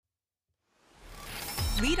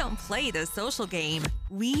We don't play the social game.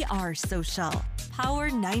 We are social.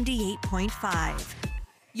 Power 98.5.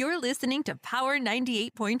 You're listening to Power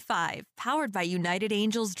 98.5, powered by United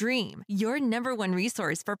Angels Dream, your number one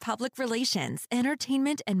resource for public relations,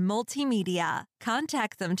 entertainment, and multimedia.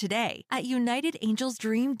 Contact them today at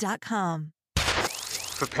unitedangelsdream.com.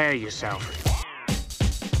 Prepare yourself.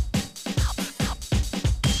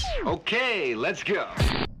 Okay, let's go.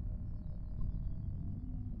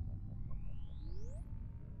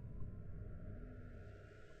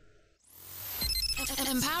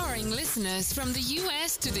 Empowering listeners from the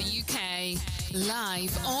US to the UK.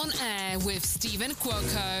 Live on air with Stephen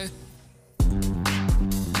Cuoco.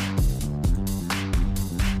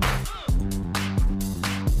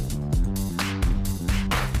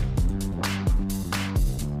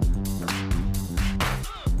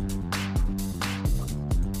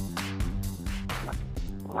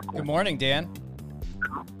 Good morning, Dan.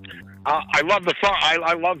 I love the song.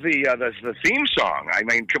 I love the theme song. I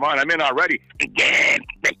mean, come on, I'm in already.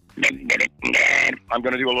 I'm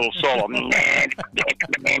going to do a little solo.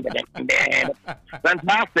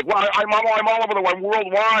 Fantastic. Well, I'm all over the world,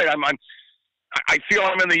 worldwide. I feel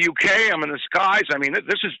I'm in the UK. I'm in the skies. I mean,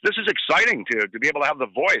 this is exciting to be able to have the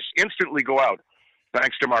voice instantly go out,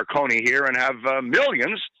 thanks to Marconi here, and have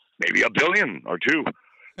millions, maybe a billion or two.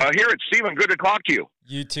 Here it's Stephen. Good to talk to you.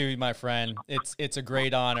 You too, my friend. It's a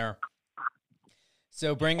great honor.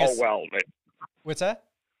 So bring us. Oh well. What's that?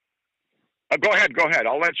 Go ahead.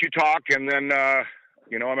 I'll let you talk, and then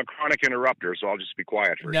I'm a chronic interrupter, so I'll just be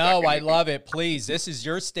quiet for a second. No, I love it. Please, this is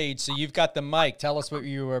your stage, so you've got the mic. Tell us what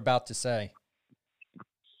you were about to say.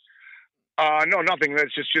 No, nothing.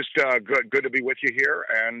 It's just good to be with you here,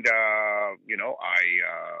 and I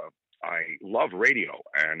love radio,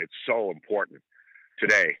 and it's so important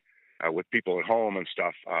today. With people at home and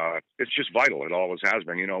stuff, it's just vital. It always has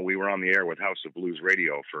been. We were on the air with House of Blues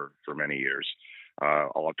Radio for many years,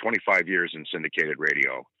 all 25 years in syndicated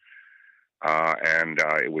radio. And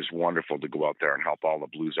it was wonderful to go out there and help all the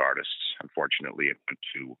blues artists. Unfortunately, it went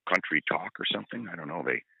to Country Talk or something. I don't know.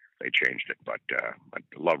 They changed it, but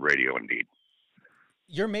love radio indeed.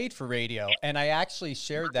 You're made for radio, and I actually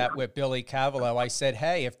shared that with Billy Cavalo. I said,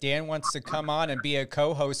 hey, if Dan wants to come on and be a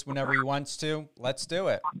co-host whenever he wants to, let's do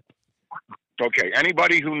it. Okay,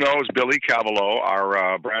 anybody who knows Billy Cavalo,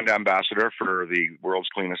 our brand ambassador for the world's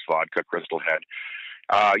cleanest vodka, Crystal Head,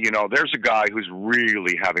 there's a guy who's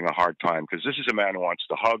really having a hard time, because this is a man who wants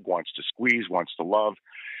to hug, wants to squeeze, wants to love,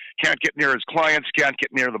 can't get near his clients, can't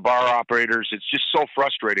get near the bar operators. It's just so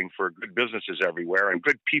frustrating for good businesses everywhere and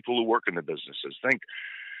good people who work in the businesses. Think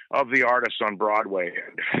of the artists on Broadway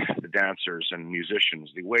and the dancers and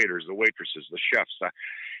musicians, the waiters, the waitresses, the chefs.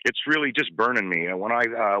 It's really just burning me. And when I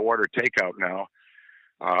order takeout now,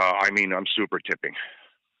 I'm super tipping.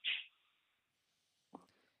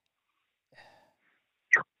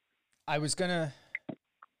 I was gonna,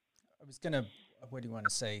 what do you want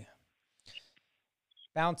to say?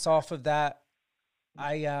 Bounce off of that.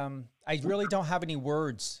 I really don't have any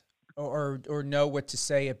words or know what to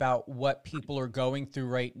say about what people are going through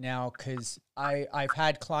right now, because I've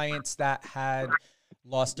had clients that had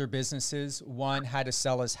lost their businesses. One had to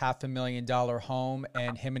sell his $500,000 home,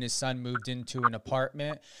 and him and his son moved into an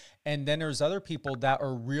apartment. And then there's other people that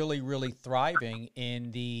are really, really thriving in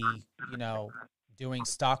the, doing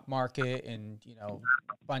stock market and, a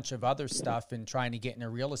bunch of other stuff and trying to get into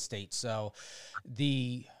real estate. So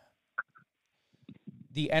the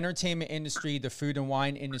entertainment industry, the food and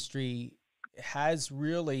wine industry has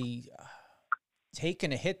really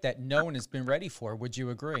taken a hit that no one has been ready for. Would you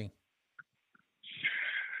agree?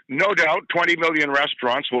 No doubt, 20 million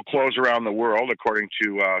restaurants will close around the world, according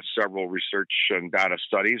to several research and data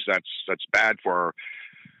studies. That's bad for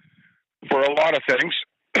a lot of things.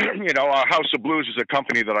 House of Blues is a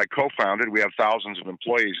company that I co-founded. We have thousands of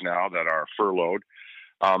employees now that are furloughed.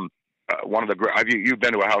 You've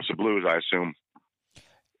been to a House of Blues, I assume.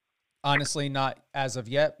 Honestly, not as of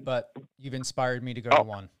yet, but you've inspired me to go to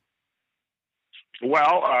one.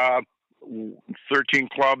 Well, 13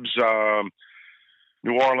 clubs,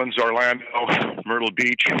 New Orleans, Orlando, Myrtle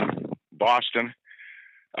Beach, Boston,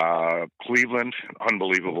 Cleveland,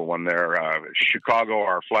 unbelievable one there, Chicago,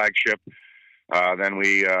 our flagship. Then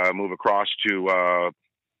we move across to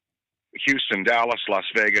Houston, Dallas, Las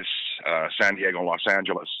Vegas, San Diego, Los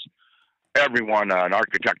Angeles. Everyone an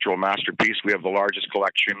architectural masterpiece. We have the largest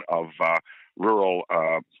collection of rural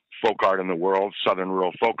folk art in the world, southern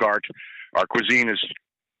rural folk art. Our cuisine is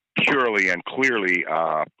purely and clearly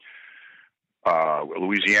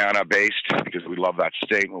Louisiana-based, because we love that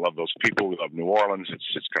state and we love those people. We love New Orleans.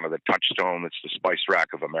 It's kind of the touchstone. It's the spice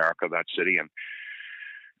rack of America, that city. And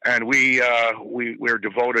And we're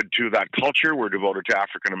devoted to that culture. We're devoted to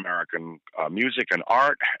African American music and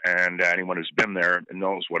art. And anyone who's been there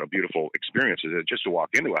knows what a beautiful experience it is just to walk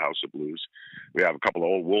into a House of Blues. We have a couple of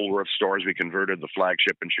old Woolworth stores we converted. The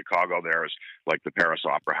flagship in Chicago there is like the Paris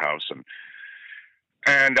Opera House,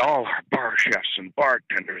 and all our bar chefs and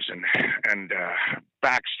bartenders and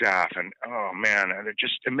back staff, and oh man, and they're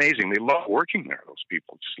just amazing. They love working there. Those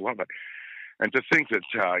people just love it. And to think that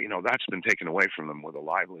that's been taken away from them with a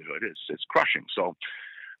livelihood is crushing. So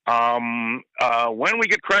when we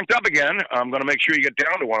get cranked up again, I'm going to make sure you get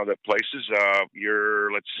down to one of the places.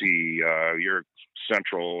 Your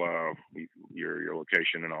central, your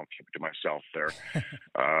location, and I'll keep it to myself there.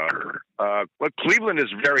 But Cleveland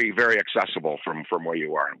is very, very accessible from where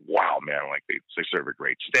you are. And wow, man, like they serve a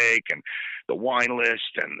great steak, and the wine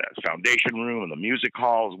list, and the foundation room, and the music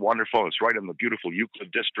hall is wonderful. It's right in the beautiful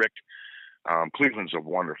Euclid district. Cleveland's a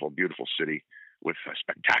wonderful, beautiful city with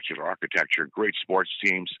spectacular architecture, great sports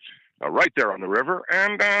teams, right there on the river,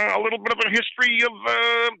 and a little bit of a history of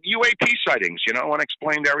UAP sightings,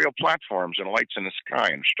 unexplained aerial platforms and lights in the sky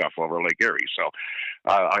and stuff over Lake Erie. So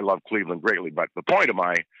I love Cleveland greatly. But the point of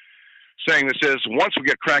my saying this is, once we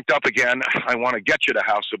get cranked up again, I want to get you to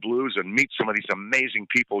House of Blues and meet some of these amazing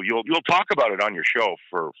people. You'll talk about it on your show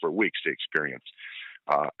for weeks to experience.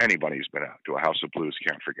 Anybody who's been out to a House of Blues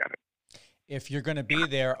can't forget it. If you're going to be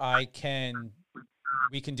there,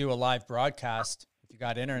 we can do a live broadcast if you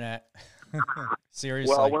got internet.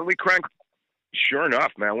 Seriously. Well, sure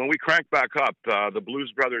enough, man, when we crank back up, the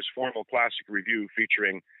Blues Brothers Formal Classic Review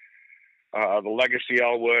featuring the Legacy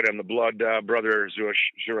Elwood and the Blood brother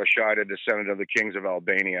Zurashida, descendant of the Kings of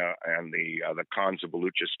Albania, and the Khans of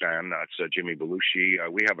Baluchistan. That's Jimmy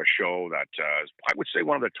Belushi. We have a show that is, I would say,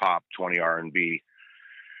 one of the top 20 R&B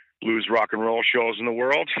blues rock and roll shows in the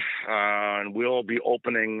world, and we'll be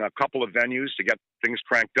opening a couple of venues to get things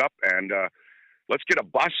cranked up, and let's get a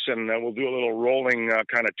bus and we'll do a little rolling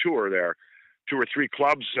kind of tour there. 2 or 3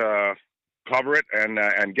 clubs, cover it,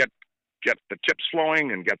 and get the tips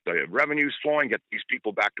flowing and get the revenues flowing, get these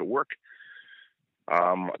people back to work.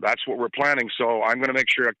 That's what we're planning. So I'm going to make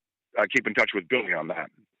sure I keep in touch with Billy on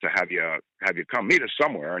that to have you come meet us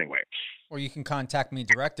somewhere anyway. Or you can contact me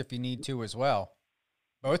direct if you need to as well.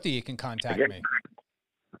 Both of you can contact me.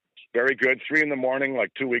 Very good. 3 a.m,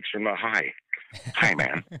 like 2 weeks from now. Hi,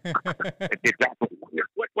 man.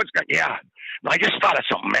 What's going? Yeah. No, I just thought of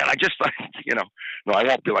something, man. I just thought, No, I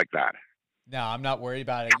won't be like that. No, I'm not worried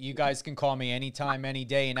about it. You guys can call me anytime, any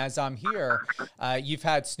day. And as I'm here, you've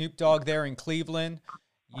had Snoop Dogg there in Cleveland.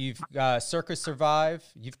 You've Circus Survive.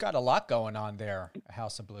 You've got a lot going on there at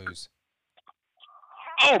House of Blues.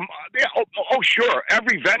 Oh, yeah. Oh, sure.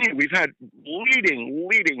 Every venue we've had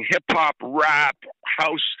leading hip hop, rap,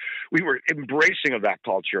 house. We were embracing of that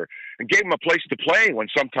culture and gave them a place to play when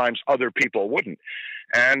sometimes other people wouldn't.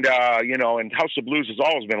 And and House of Blues has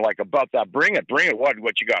always been like about that. Bring it.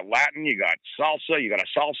 What you got? Latin. You got salsa. You got a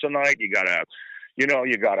salsa night. You got a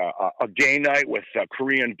gay night with a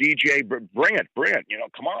Korean DJ. Bring it.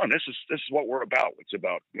 Come on. This is what we're about. It's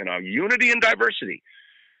about unity and diversity.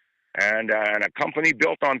 And a company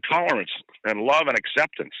built on tolerance and love and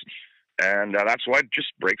acceptance. And that's why it just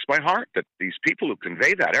breaks my heart that these people who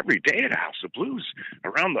convey that every day at House of Blues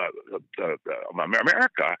around the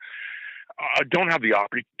America don't have the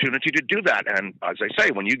opportunity to do that. And as I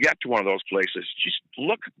say, when you get to one of those places, just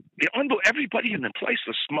look, everybody in the place,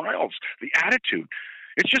 the smiles, the attitude,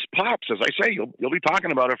 it just pops. As I say, you'll be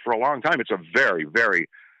talking about it for a long time. It's a very, very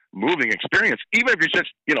moving experience, even if you're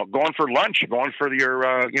just going for lunch, going for your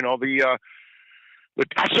the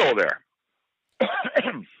tasso there.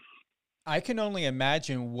 I can only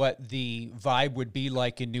imagine what the vibe would be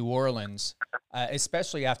like in New Orleans,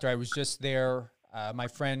 especially after I was just there. My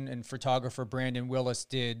friend and photographer Brandon Willis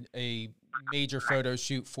did a major photo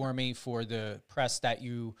shoot for me for the press that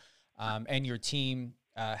you and your team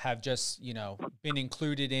have just been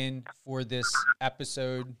included in for this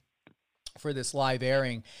episode, for this live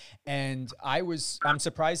airing. And I'm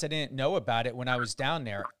surprised I didn't know about it when I was down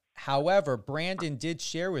there. However, Brandon did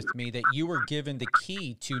share with me that you were given the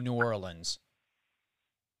key to New Orleans.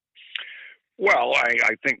 Well,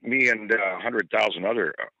 I think me and 100,000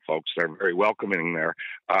 other folks are very welcoming there.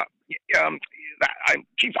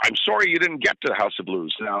 Chief, I'm sorry you didn't get to the House of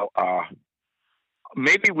Blues. Now,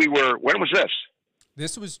 maybe when was this?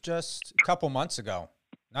 This was just a couple months ago,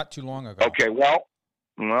 not too long ago. Okay, well,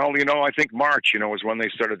 I think March, was when they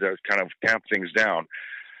started to kind of tamp things down.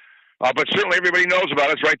 But certainly everybody knows about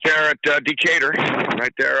it. It's right there at Decatur,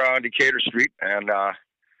 right there on Decatur Street. And,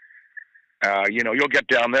 you'll get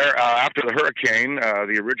down there after the hurricane,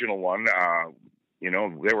 the original one. You know,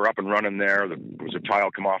 they were up and running there. There was a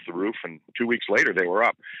tile come off the roof, and 2 weeks later they were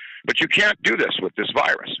up. But you can't do this with this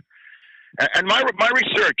virus. And my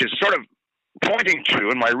research is sort of pointing to,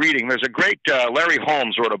 in my reading, there's a great Larry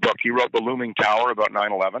Holmes wrote a book. He wrote The Looming Tower about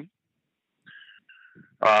 9/11.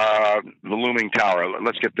 The Looming Tower.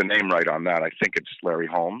 Let's get the name right on that. I think it's Larry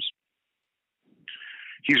Holmes.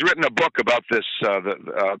 He's written a book about this,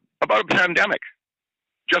 about a pandemic,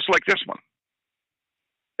 just like this one.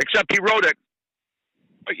 Except he wrote it.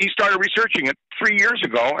 He started researching it 3 years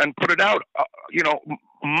ago and put it out,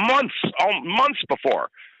 months before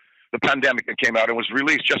the pandemic came out, and was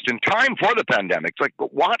released just in time for the pandemic. It's like,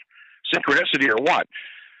 what? Synchronicity or what?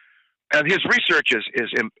 And his research is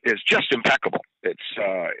just impeccable. It's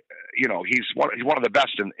he's one of the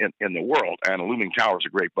best in the world, and A Looming Tower is a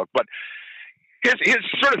great book. But his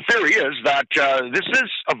sort of theory is that this is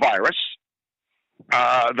a virus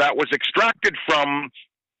that was extracted from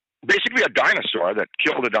basically a dinosaur that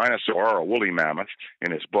killed a dinosaur, or a woolly mammoth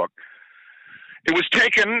in his book. It was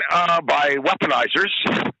taken by weaponizers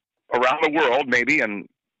around the world, maybe, and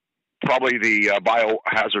probably the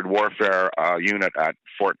biohazard warfare unit at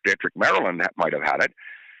Fort Detrick, Maryland, that might have had it.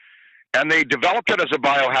 And they developed it as a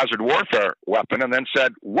biohazard warfare weapon, and then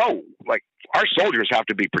said, whoa, like, our soldiers have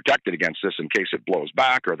to be protected against this in case it blows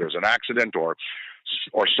back, or there's an accident, or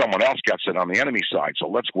someone else gets it on the enemy side. So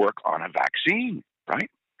let's work on a vaccine, right?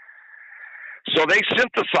 So they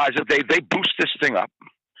synthesize it. They boost this thing up.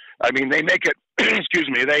 I mean, they make it. Excuse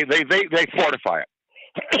me. They fortify it.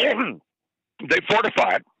 They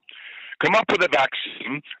fortify it. Come up with a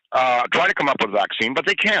vaccine. Try to come up with a vaccine, but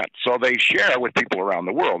they can't. So they share with people around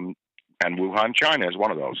the world. And Wuhan, China, is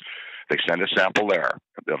one of those. They send a sample there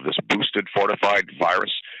of this boosted, fortified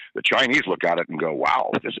virus. The Chinese look at it and go,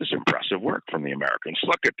 "Wow, this is impressive work from the Americans.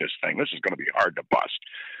 Look at this thing. This is going to be hard to bust.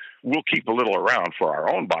 We'll keep a little around for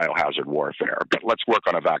our own biohazard warfare, but let's work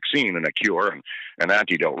on a vaccine and a cure and an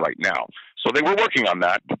antidote right now." So they were working on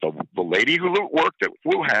that, but the lady who worked at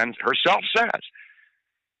Wuhan herself says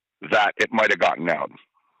that it might have gotten out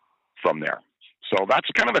from there. So that's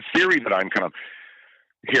kind of a theory that I'm kind of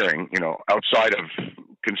hearing, outside of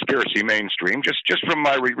conspiracy mainstream, just from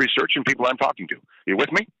my research and people I'm talking to. You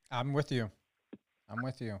with me? I'm with you.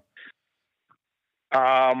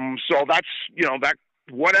 So that's, that.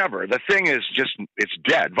 Whatever. The thing is just, it's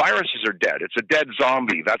dead. Viruses are dead. It's a dead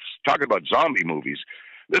zombie. That's talking about zombie movies.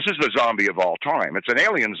 This is the zombie of all time. It's an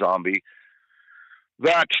alien zombie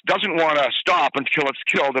that doesn't want to stop until it's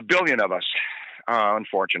killed a billion of us,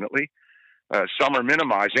 unfortunately. Some are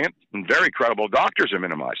minimizing it, and very credible doctors are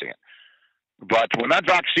minimizing it. But when that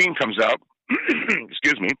vaccine comes out,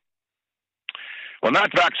 excuse me, when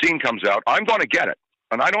that vaccine comes out, I'm going to get it.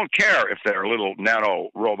 And I don't care if they're little nano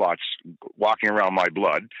robots walking around my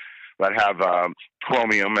blood that have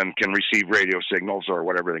chromium and can receive radio signals or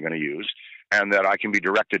whatever they're going to use, and that I can be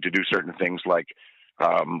directed to do certain things like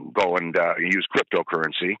go and use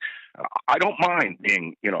cryptocurrency. I don't mind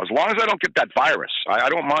being, as long as I don't get that virus, I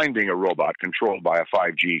don't mind being a robot controlled by a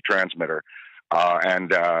 5G transmitter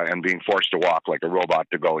and being forced to walk like a robot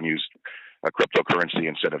to go and use a cryptocurrency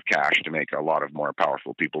instead of cash to make a lot of more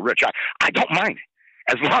powerful people rich. I don't mind.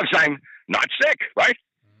 As long as I'm not sick, right?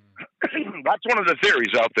 That's one of the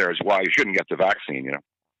theories out there is why you shouldn't get the vaccine,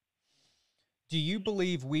 Do you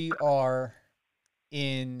believe we are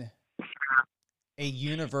in a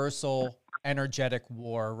universal energetic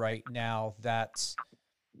war right now that's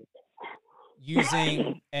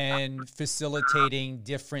using and facilitating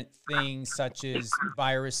different things such as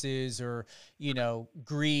viruses or,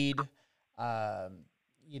 greed,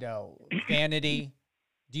 vanity?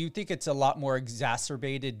 Do you think it's a lot more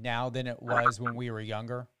exacerbated now than it was when we were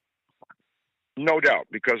younger? No doubt,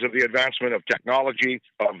 because of the advancement of technology,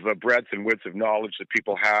 of the breadth and width of knowledge that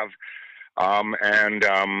people have, and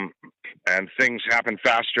things happen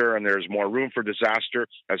faster, and there's more room for disaster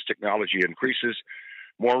as technology increases,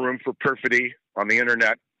 more room for perfidy on the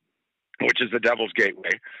internet, which is the devil's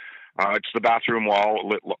gateway. It's the bathroom wall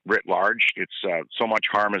writ large. It's so much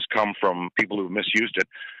harm has come from people who've misused it.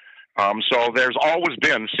 So there's always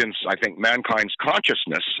been, since I think mankind's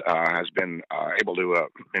consciousness has been able to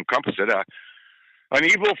encompass it, an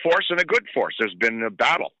evil force and a good force. There's been a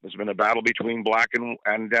battle. There's been a battle between black and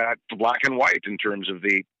white in terms of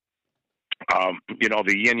the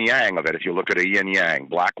the yin yang of it. If you look at a yin yang,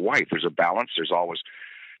 black white, there's a balance. There's always,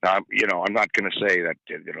 I'm not going to say that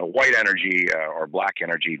white energy or black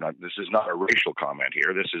energy. This is not a racial comment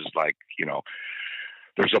here. This is like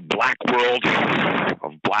there's a black world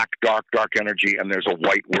of black, dark energy, and there's a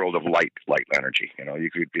white world of light energy. You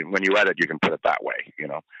could, when you edit, you can put it that way.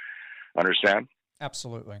 Understand?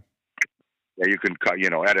 Absolutely. Yeah, you can cut,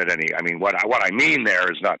 edit any. I mean, what I mean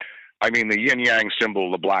there is not. I mean the yin yang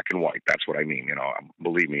symbol, the black and white. That's what I mean.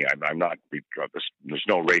 Believe me, I'm not. There's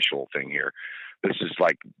no racial thing here. This is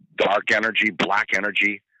like dark energy, black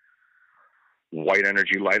energy, white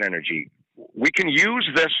energy, light energy. We can use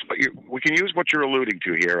this. We can use what you're alluding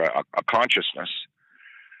to here, a consciousness,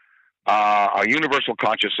 a universal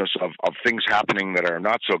consciousness of things happening that are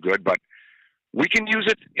not so good, but we can use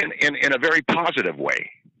it in a very positive way.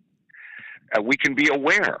 We can be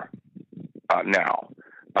aware now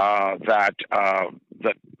that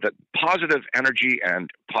positive energy and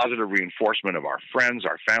positive reinforcement of our friends,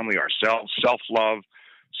 our family, ourselves, self-love,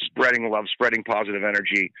 spreading love, spreading positive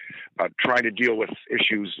energy, trying to deal with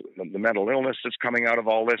issues, the mental illness that's coming out of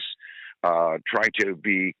all this, trying to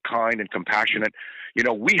be kind and compassionate.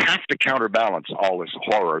 We have to counterbalance all this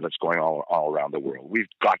horror that's going on all around the world. We've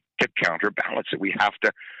got to counterbalance it. We have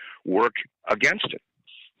to work against it.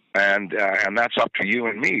 And that's up to you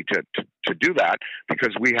and me to do that,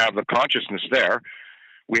 because we have the consciousness there.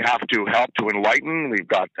 We have to help to enlighten. We've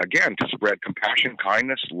got, again, to spread compassion,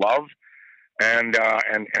 kindness, love, and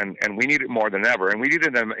we need it more than ever. And we need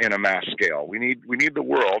it in a mass scale. We need the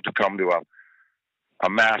world to come to a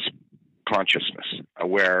mass consciousness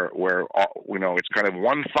where it's kind of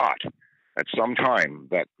one thought at some time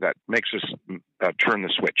that makes us turn the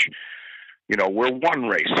switch. We're one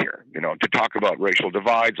race here. To talk about racial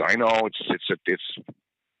divides, I know it's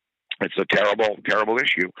a terrible, terrible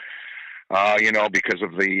issue. Because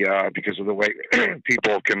of the way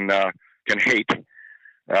people can hate.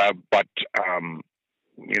 But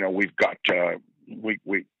we've got to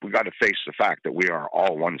face the fact that we are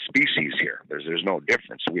all one species here. There's no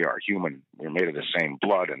difference. We are human. We're made of the same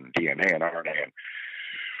blood and DNA and RNA, and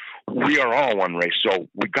we are all one race. So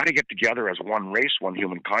we've got to get together as one race, one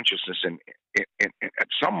human consciousness, and at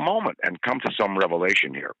some moment and come to some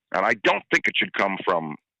revelation here. And I don't think it should come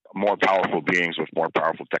from more powerful beings with more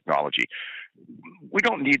powerful technology. We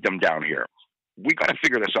don't need them down here. We got to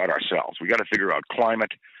figure this out ourselves. We got to figure out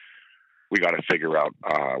climate. We got to figure out.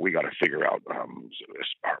 Our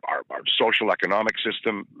social economic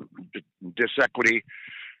system disequity.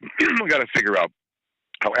 We got to figure out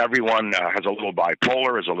how everyone has a little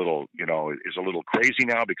bipolar, is a little crazy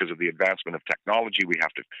now because of the advancement of technology. We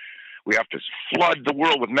have to flood the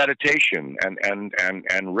world with meditation and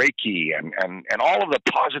Reiki and all of the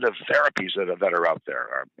positive therapies that are out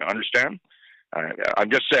there. Understand? I'm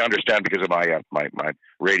just saying understand because of my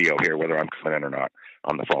radio here, whether I'm coming in or not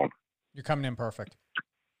on the phone. You're coming in perfect.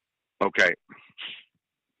 Okay.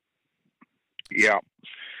 Yeah.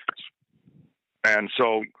 And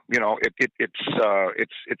so it's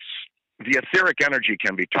the etheric energy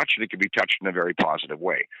can be touched. It can be touched in a very positive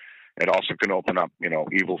way. It also can open up,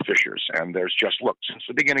 evil fissures. And there's look, since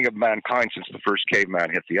the beginning of mankind, since the first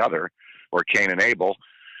caveman hit the other, or Cain and Abel,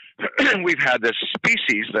 we've had this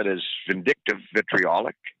species that is vindictive,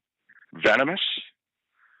 vitriolic, venomous,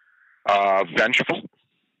 vengeful,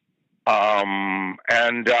 and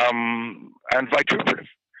vituperative.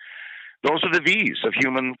 Those are the V's of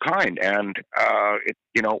humankind, and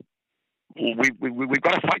we've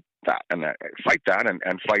got to fight that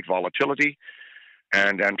and fight volatility.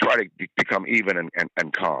 And try to become even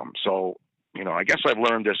and calm. So, I guess I've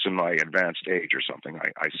learned this in my advanced age or something.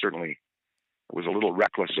 I certainly was a little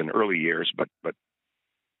reckless in early years, but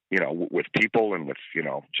with people and with,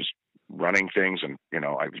 just running things and,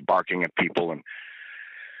 I was barking at people and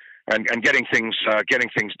getting things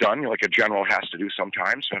done like a general has to do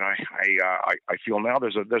sometimes. And I feel now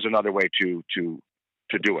there's another way to do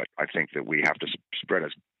it. I think that we have to spread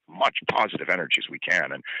as much positive energy as we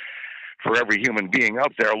can. And for every human being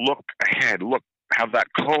out there, look ahead, have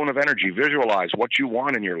that cone of energy, visualize what you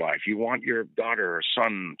want in your life. You want your daughter or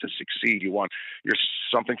son to succeed. You want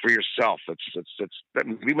something for yourself that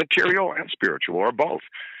be material and spiritual, or both.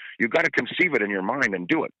 You've got to conceive it in your mind and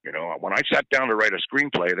do it. When I sat down to write a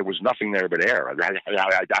screenplay, there was nothing there but air. I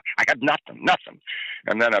had nothing.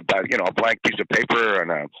 And then a blank piece of paper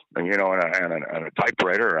and a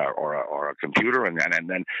typewriter or a computer, and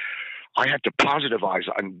then I had to positivize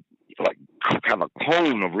and like have a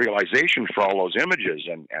cone of realization for all those images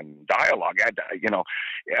and dialogue.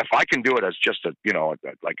 If I can do it as just an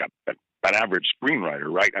average screenwriter,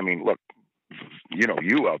 right? I mean, look,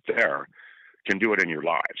 you out there can do it in your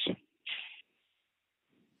lives.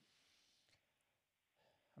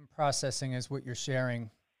 I'm processing as what you're sharing.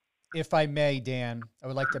 If I may, Dan, I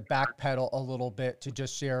would like to backpedal a little bit to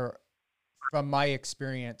just share from my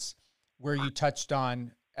experience where you touched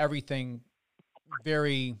on everything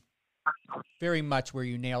very, very much where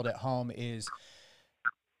you nailed it home. Is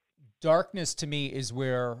darkness to me is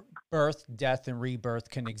where birth, death, and rebirth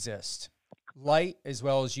can exist. light, as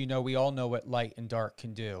well as we all know what light and dark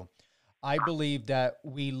can do. I believe that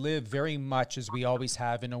we live very much, as we always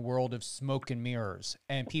have, in a world of smoke and mirrors,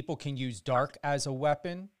 and people can use dark as a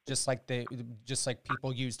weapon, just like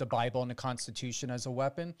people use the Bible and the Constitution as a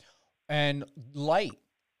weapon, and light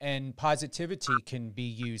and positivity can be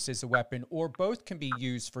used as a weapon, or both can be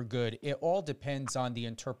used for good. It all depends on the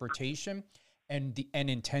interpretation and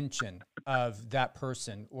intention of that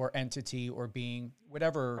person or entity or being,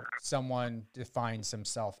 whatever someone defines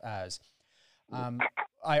themselves as.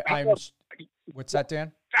 What's that,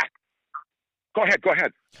 Dan? Go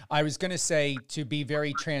ahead. I was going to say, to be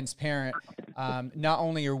very transparent, not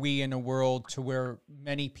only are we in a world to where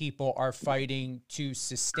many people are fighting to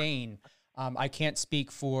sustain. I can't speak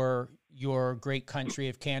for your great country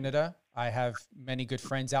of Canada. I have many good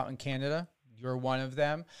friends out in Canada. You're one of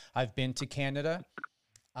them. I've been to Canada.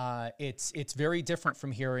 It's very different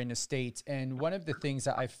from here in the States. And one of the things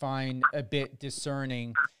that I find a bit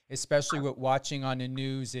discerning, especially with watching on the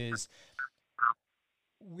news, is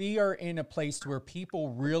we are in a place where people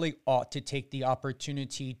really ought to take the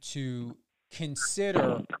opportunity to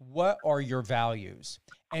consider, what are your values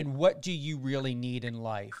and what do you really need in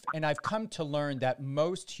life? And I've come to learn that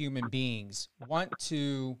most human beings want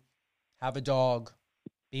to have a dog,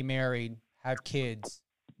 be married, have kids,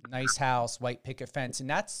 nice house, white picket fence, and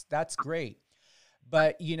that's great.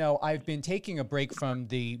 But, I've been taking a break from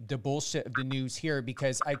the bullshit of the news here,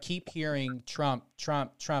 because I keep hearing Trump.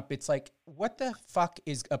 It's like, what the fuck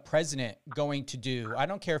is a president going to do? I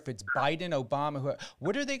don't care if it's Biden, Obama,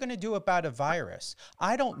 what are they going to do about a virus?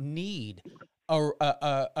 I don't need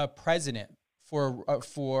a president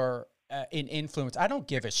for an influence. I don't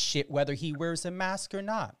give a shit whether he wears a mask or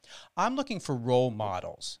not. I'm looking for role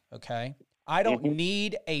models, okay? I don't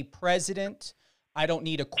need a president. I don't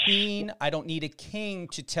need a queen. I don't need a king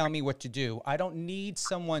to tell me what to do. I don't need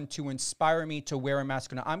someone to inspire me to wear a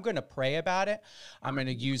mask. I'm going to pray about it. I'm going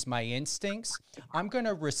to use my instincts. I'm going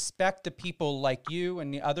to respect the people like you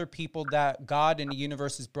and the other people that God and the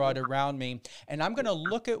universe has brought around me. And I'm going to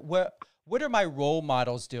look at what are my role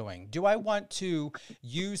models doing? Do I want to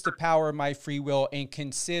use the power of my free will and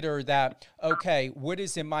consider that, okay, what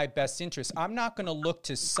is in my best interest? I'm not going to look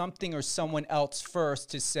to something or someone else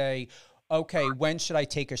first to say, okay, when should I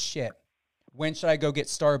take a shit? When should I go get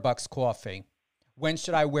Starbucks coffee? When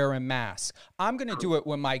should I wear a mask? I'm going to do it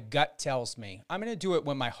when my gut tells me. I'm going to do it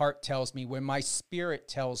when my heart tells me, when my spirit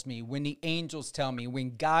tells me, when the angels tell me,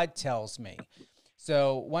 when God tells me.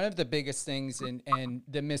 So one of the biggest things and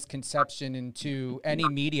the misconception into any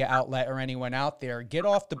media outlet or anyone out there, get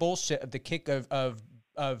off the bullshit of the kick of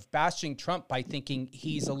bashing Trump by thinking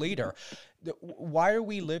he's a leader. Why are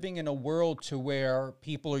we living in a world to where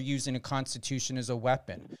people are using a constitution as a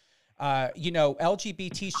weapon?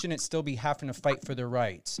 LGBT shouldn't still be having to fight for their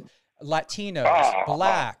rights. Latinos,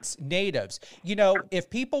 blacks, natives.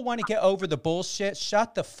 If people want to get over the bullshit,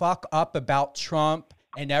 shut the fuck up about Trump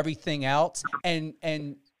and everything else and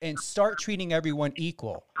start treating everyone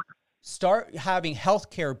equal. Start having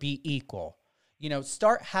healthcare be equal.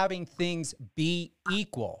 Start having things be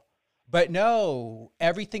equal. But no,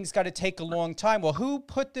 everything's got to take a long time. Well, who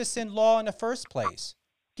put this in law in the first place?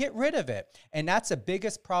 Get rid of it. And that's the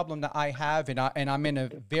biggest problem that I have. And I'm in a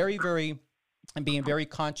I'm being very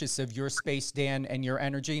conscious of your space, Dan, and your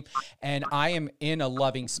energy. And I am in a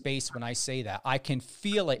loving space when I say that. I can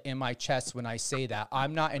feel it in my chest when I say that.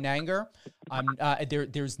 I'm not in anger.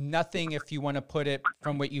 There's nothing, if you want to put it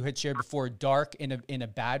from what you had shared before, dark in a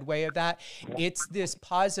bad way of that. It's this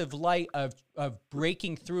positive light of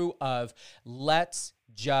breaking through of let's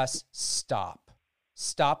just stop.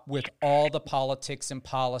 Stop with all the politics and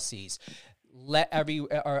policies.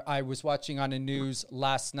 I was watching on the news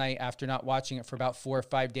last night after not watching it for about 4 or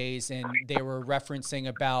 5 days, and they were referencing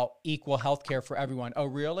about equal health care for everyone. Oh,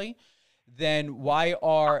 really? Then why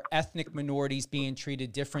are ethnic minorities being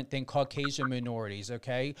treated different than Caucasian minorities,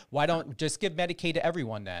 okay? Why don't just give Medicaid to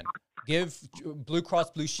everyone then? Give Blue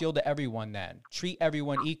Cross Blue Shield to everyone then. Treat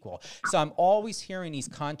everyone equal. So I'm always hearing these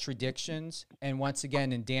contradictions, and once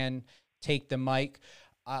again, and Dan, take the mic,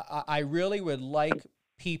 I really would like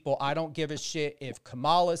people, I don't give a shit if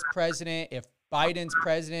Kamala's president, if Biden's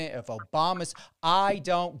president, if Obama's, I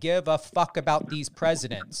don't give a fuck about these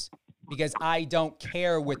presidents because I don't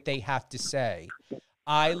care what they have to say.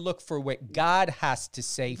 I look for what God has to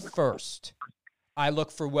say first. I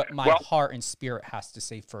look for what my heart and spirit has to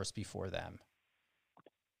say first before them.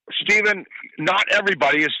 Stephen, not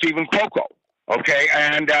everybody is Stephen Coco, okay?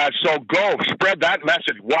 And so go spread that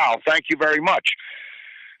message. Wow, thank you very much.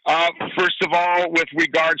 First of all, with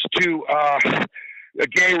regards to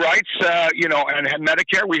gay rights, and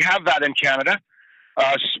Medicare, we have that in Canada.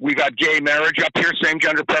 We've got gay marriage up here, same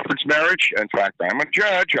gender preference marriage. In fact, I'm a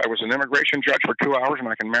judge. I was an immigration judge for 2 hours, and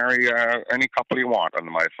I can marry any couple you want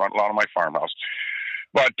on my front lawn of my farmhouse.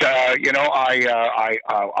 But you know, I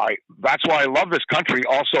that's why I love this country.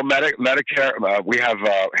 Also, Medicare. We have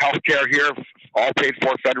health care here, all paid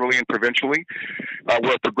for federally and provincially.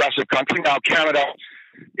 We're a progressive country. Now, Canada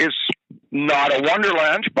is not a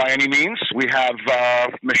wonderland by any means. We have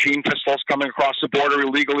machine pistols coming across the border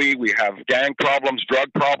illegally. We have gang problems,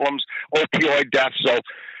 drug problems, opioid deaths. So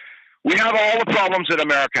we have all the problems that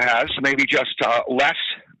America has, maybe just less.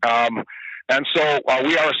 And so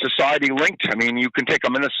we are a society linked. I mean, you can take a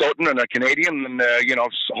Minnesotan and a Canadian and, you know,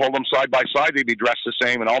 hold them side by side. They'd be dressed the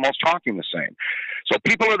same and almost talking the same. So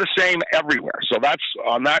people are the same everywhere. So that's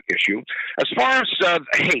on that issue. As far as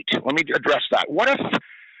hate, let me address that. What if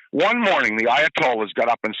one morning the Ayatollahs got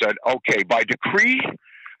up and said, okay, by decree,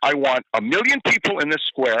 I want 1 million people in this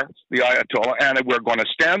square, the Ayatollah, and we're going to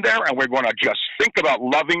stand there and we're going to just think about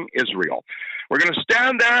loving Israel. We're going to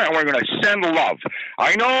stand there and we're going to send love.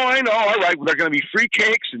 I know, all right, there are going to be free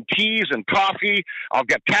cakes and teas and coffee. I'll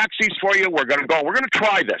get taxis for you. We're going to go. We're going to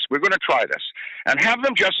try this. We're going to try this. And have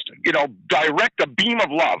them just, you know, direct a beam of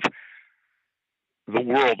love. The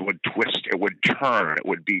world would twist. It would turn. It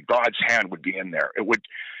would be, God's hand would be in there. It would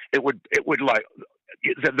like,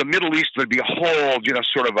 the Middle East would be a whole, you know,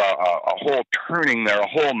 sort of a whole turning there, a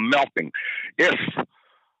whole melting, if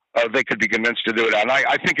they could be convinced to do it. And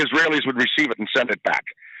I think Israelis would receive it and send it back.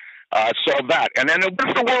 So that. And then what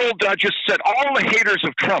if the world just said, all the haters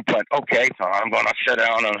of Trump went, okay, I'm going to sit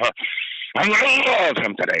down and I'm going to love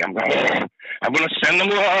him today. I'm going to send him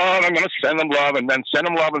love. I'm going to send him love, and then send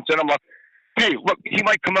him love and send him love. Hey, look, he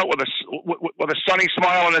might come out with a sunny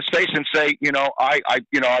smile on his face and say, you know, I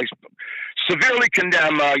severely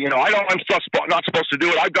condemn, you know, I'm not supposed to do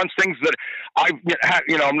it. I've done things that I'm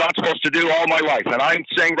not supposed to do all my life. And I'm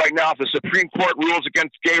saying right now, if the Supreme Court rules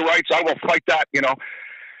against gay rights, I will fight that, you know,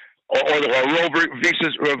 or Roe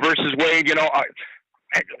versus Wade, you know.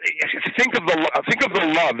 Think of the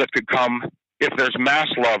love that could come if there's mass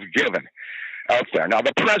love given out there. Now,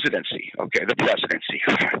 the presidency.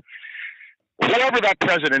 Whoever that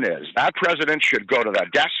president is, that president should go to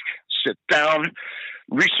that desk, sit down,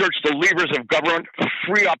 research the levers of government,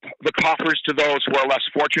 free up the coffers to those who are less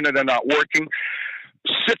fortunate and not working,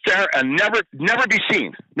 sit there and never be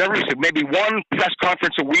seen. Maybe one press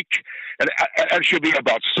conference a week, and it should be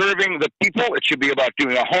about serving the people. It should be about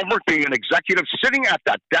doing a homework, being an executive, sitting at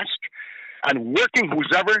that desk and working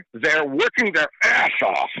whoever they're working their ass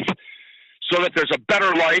off so that there's a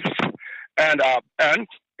better life and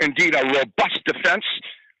indeed a robust defense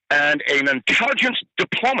and an intelligence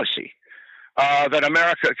diplomacy that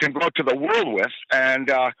America can go to the world with and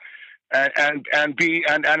have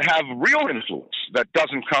real influence that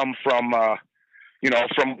doesn't come from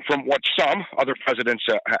from what some other presidents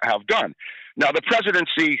have done. Now, the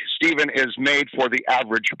presidency, Stephen, is made for the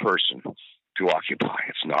average person to occupy.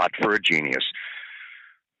 It's not for a genius.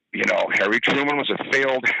 You know, Harry Truman was a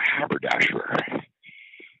failed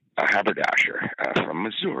haberdasher from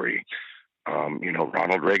Missouri.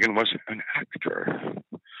 Ronald Reagan was an actor.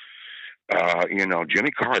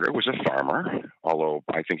 Jimmy Carter was a farmer, although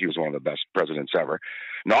I think he was one of the best presidents ever.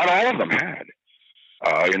 Not all of them had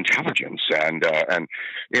intelligence and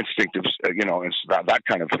instinctive, and that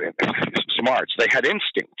kind of smarts. They had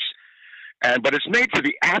instincts, but it's made for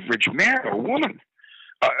the average man or woman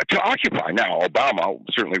to occupy. Now, Obama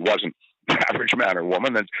certainly wasn't the average man or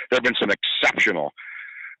woman. There have been some exceptional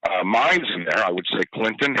minds in there. I would say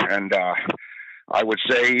Clinton, and I would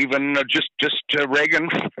say even just Reagan,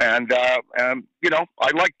 and I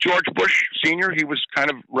like George Bush Sr. He was kind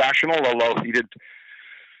of rational, although he did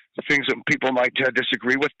the things that people might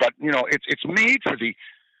disagree with. But it's made for the.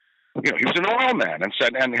 He was an oil man, and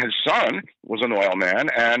his son was an oil man,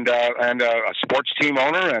 and a sports team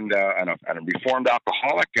owner, and a reformed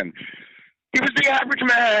alcoholic, and he was the average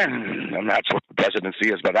man, and that's what the presidency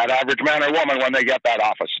is. But that average man or woman, when they get that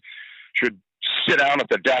office, should sit down at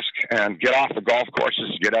the desk and get off the golf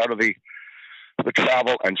courses, get out of the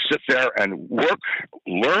travel, and sit there and work,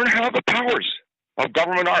 learn how the powers of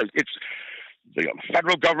government are. It's the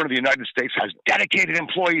federal government of the United States has dedicated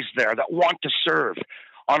employees there that want to serve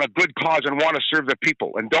on a good cause and want to serve the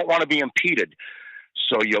people and don't want to be impeded.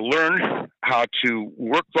 So you learn how to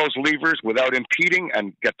work those levers without impeding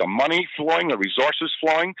and get the money flowing, the resources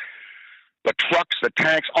flowing, the trucks, the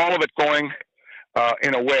tanks, all of it going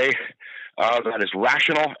in a way that is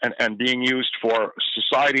rational and being used for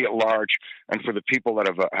society at large and for the people that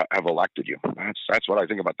have elected you. That's what I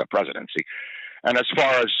think about the presidency. And as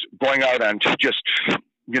far as going out and just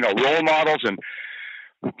role models and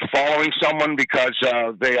following someone because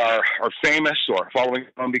they are famous, or following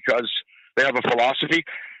someone because they have a philosophy.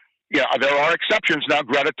 Yeah, there are exceptions. Now,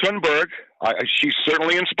 Greta Thunberg, she's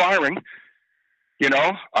certainly inspiring.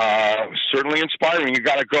 Certainly inspiring. You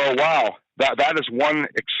got to go, wow, that is one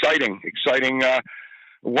exciting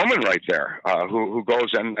woman right there who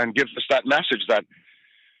goes and gives us that message that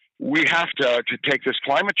we have to take this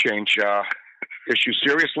climate change issue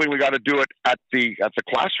seriously. We got to do it at the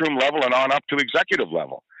classroom level and on up to executive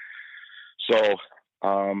level. So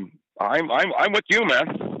I'm with you, man.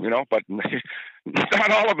 But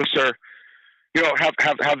not all of us are,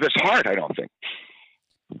 have this heart. I don't think.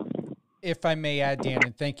 If I may add, Dan,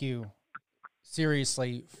 and thank you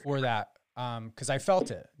seriously for that, because I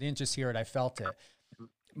felt it. I didn't just hear it; I felt it.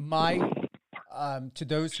 To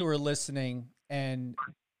those who are listening, and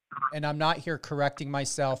I'm not here correcting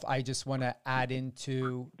myself. I just want to add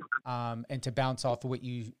into and to bounce off of what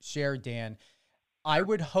you shared, Dan. I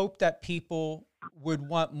would hope that people would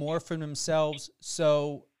want more for themselves,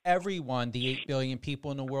 so everyone, the 8 billion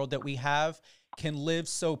people in the world that we have, can live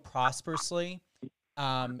so prosperously.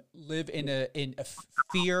 Live in a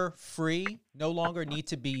fear-free, no longer need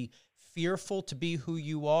to be fearful to be who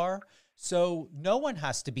you are. So no one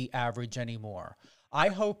has to be average anymore. I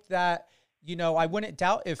hope that, I wouldn't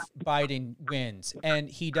doubt if Biden wins, and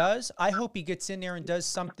he does. I hope he gets in there and does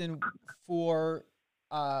something for,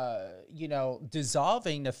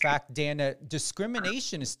 dissolving the fact, Dan, that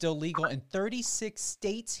discrimination is still legal in 36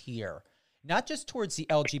 states here. Not just towards the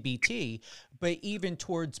LGBT, but even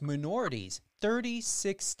towards minorities.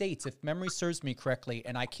 36 states, if memory serves me correctly,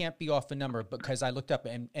 and I can't be off a number because I looked up,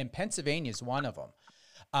 and Pennsylvania is one of them,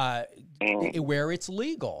 where it's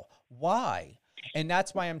legal. Why? And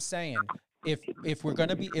that's why I'm saying, if people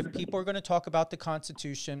are going to talk about the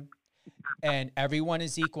Constitution and everyone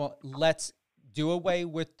is equal, let's do away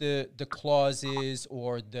with the clauses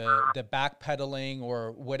or the backpedaling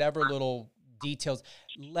or whatever little details.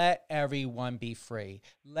 Let everyone be free.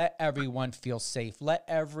 Let everyone feel safe. Let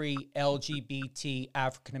every LGBT,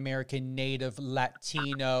 African American, Native,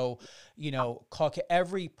 Latino,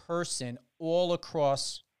 every person all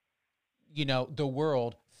across, the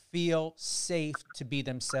world feel safe to be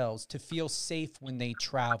themselves, to feel safe when they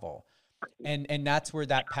travel. And that's where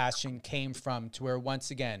that passion came from, to where,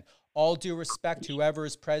 once again, all due respect, whoever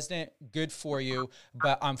is president, good for you.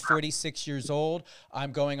 But I'm 46 years old.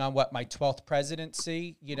 I'm going on my 12th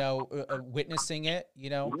presidency, witnessing it,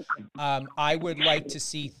 I would like to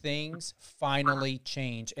see things finally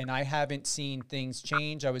change. And I haven't seen things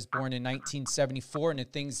change. I was born in 1974, and the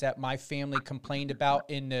things that my family complained about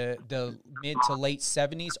in the mid to late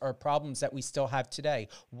 70s are problems that we still have today.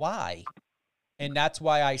 Why? And that's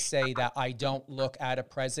why I say that I don't look at a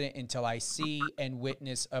president until I see and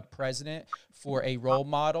witness a president for a role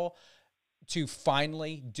model to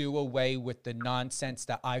finally do away with the nonsense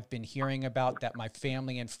that I've been hearing about, that my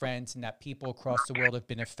family and friends and that people across the world have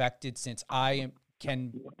been affected since I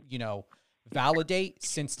can validate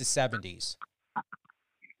since the 70s.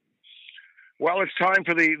 Well, it's time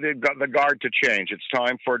for the guard to change. It's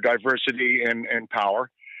time for diversity in power.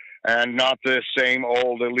 And not the same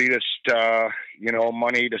old elitist,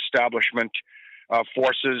 moneyed establishment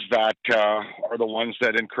forces that are the ones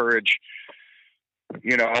that encourage,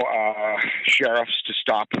 sheriffs to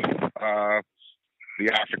stop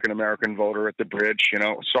the African American voter at the bridge.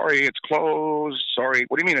 Sorry, it's closed. Sorry,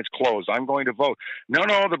 what do you mean it's closed? I'm going to vote. No,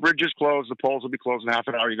 the bridge is closed. The polls will be closed in half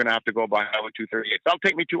an hour. You're going to have to go by Highway 238. That'll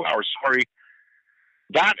take me 2 hours. Sorry.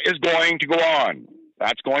 That is going to go on.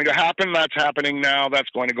 That's going to happen. That's happening now. That's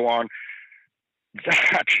going to go on.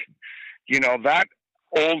 That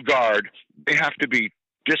old guard, they have to be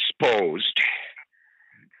disposed.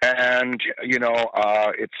 And,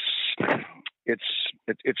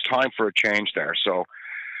 it's time for a change there. So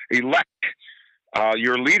elect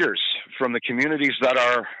your leaders from the communities that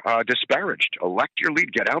are disparaged. Elect your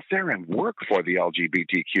lead. Get out there and work for the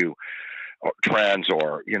LGBTQ or trans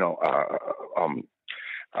or,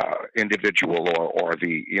 individual or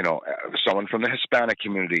the, someone from the Hispanic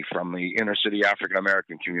community, from the inner city African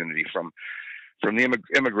American community, from the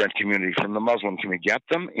immigrant community, from the Muslim community. Get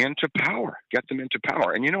them into power. Get them into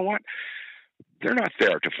power. And you know what? They're not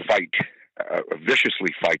there to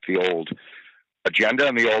viciously fight the old agenda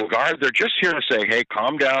and the old guard. They're just here to say, hey,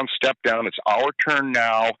 calm down, step down. It's our turn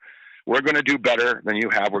now. We're going to do better than you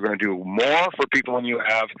have. We're going to do more for people than you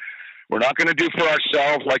have. We're not going to do for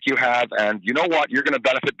ourselves like you have. And you know what? You're going to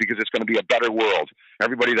benefit because it's going to be a better world.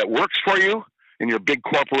 Everybody that works for you in your big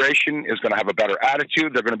corporation is going to have a better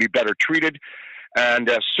attitude. They're going to be better treated. And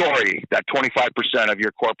sorry, that 25% of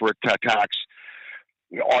your corporate tax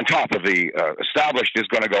on top of the established, is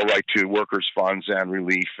going to go right to workers' funds and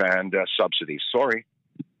relief and subsidies. Sorry,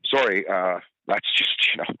 that's just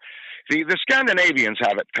the Scandinavians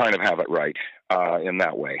kind of have it right in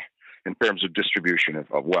that way in terms of distribution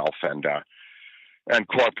of wealth and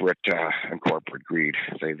corporate greed.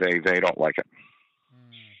 They don't like it.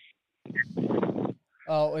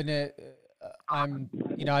 Oh, and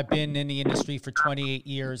I've been in the industry for 28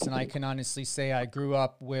 years, and I can honestly say I grew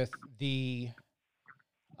up with the,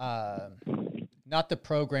 not the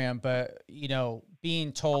program, but,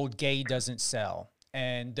 being told gay doesn't sell.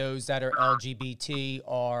 And those that are LGBT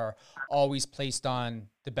are always placed on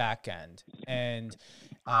the back end. And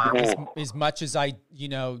as much as I,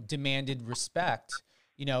 demanded respect,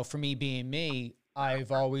 for me being me,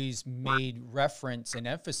 I've always made reference and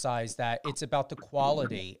emphasized that it's about the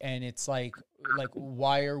quality. And it's like,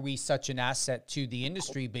 why are we such an asset to the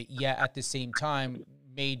industry, but yet at the same time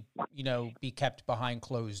be kept behind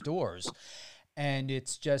closed doors? And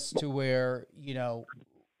it's just to where,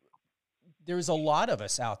 there's a lot of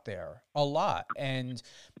us out there, a lot. And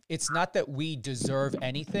it's not that we deserve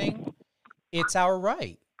anything. It's our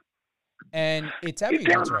right. And it's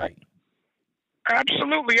everyone's right.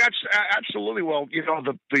 Absolutely. Absolutely. Well,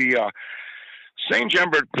 the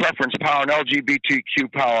same-gender preference power and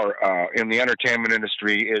LGBTQ power in the entertainment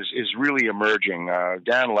industry is really emerging.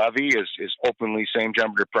 Dan Levy is openly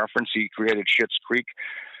same-gender preference. He created Schitt's Creek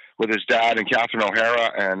with his dad and Catherine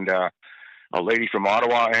O'Hara and a lady from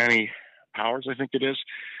Ottawa, Annie Powers, I think it is.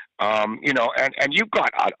 And you've got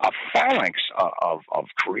a phalanx of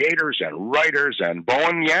creators and writers and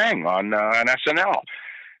Bowen Yang on SNL.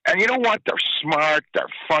 And you know what? They're smart. They're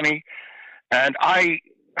funny. And I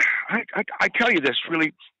tell you this,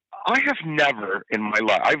 really, I have never in my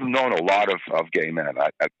life, I've known a lot of gay men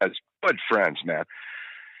as good friends, man.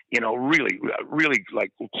 Really, really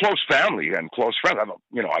like close family and close friends. I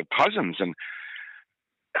have cousins and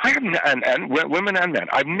women and men.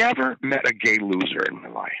 I've never met a gay loser in my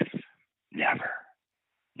life.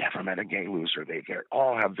 Never met a gay loser. They're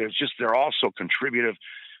all so contributive.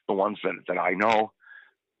 The ones that I know.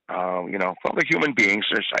 From the human beings,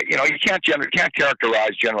 you can't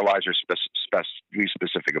generalize or be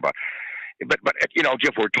specific about it. But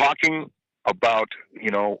if we're talking about,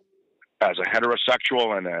 as a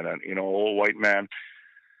heterosexual and an old white man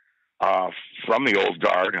from the old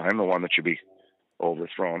guard, I'm the one that should be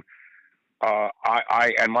overthrown.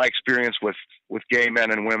 And my experience with gay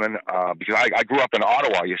men and women, because I grew up in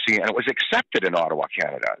Ottawa, you see, and it was accepted in Ottawa,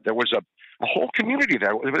 Canada. There was a whole community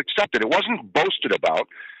there. It was accepted. It wasn't boasted about.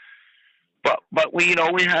 But we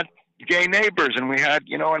had gay neighbors, and we had,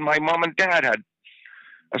 and my mom and dad had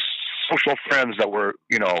social friends that were,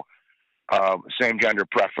 same gender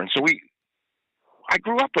preference. So I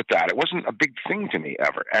grew up with that. It wasn't a big thing to me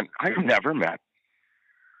ever. And I've never met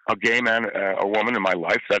a gay man, a woman in my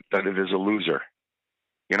life that it is a loser.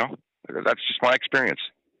 That's just my experience.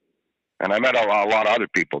 And I met a lot of other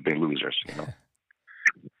people being losers, No,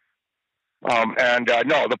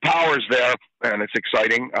 the power's there, and it's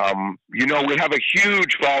exciting. We have a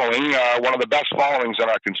huge following, one of the best followings in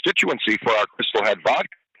our constituency for our Crystal Head vodka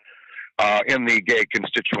in the gay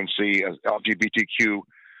constituency, LGBTQ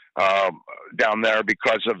down there,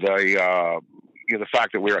 because of the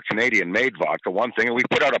fact that we're a Canadian-made vodka. One thing, and we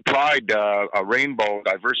put out a Pride, a rainbow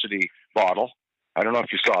diversity bottle. I don't know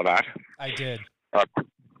if you saw that. I did.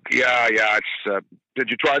 Yeah. It's. Did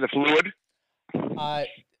you try the fluid?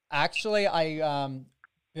 Actually,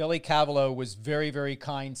 Billy Cavallo was very, very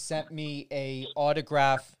kind, sent me a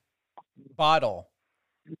autograph bottle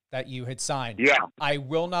that you had signed. Yeah. I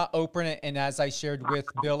will not open it, and as I shared with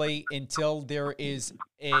Billy, until there is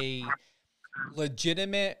a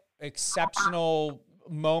legitimate, exceptional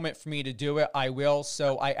moment for me to do it, I will.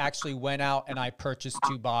 So I actually went out and I purchased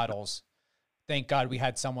 2 bottles. Thank God we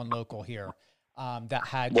had someone local here that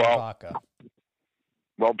had vodka.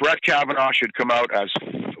 Well, Brett Kavanaugh should come out and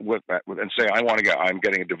say, I'm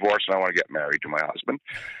getting a divorce and I want to get married to my husband,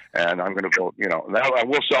 and I'm going to go.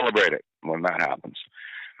 We'll celebrate it when that happens.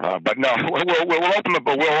 But no, we'll open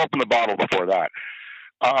the bottle before that.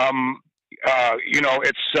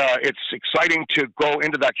 It's exciting to go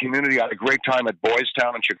into that community. I had a great time at Boys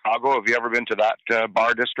Town in Chicago. Have you ever been to that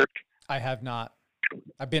bar district? I have not.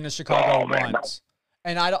 I've been to Chicago once,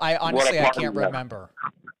 and I honestly I can't remember.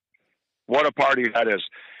 What a party that is.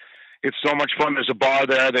 It's so much fun. There's a bar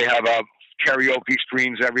there. They have karaoke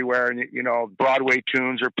screens everywhere, and Broadway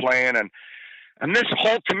tunes are playing, and this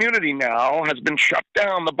whole community now has been shut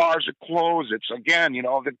down. The bars are closed. It's again,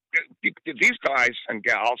 these guys and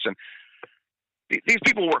gals, and these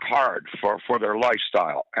people work hard for their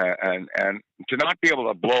lifestyle, and to not be able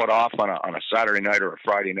to blow it off on a Saturday night or a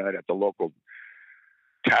Friday night at the local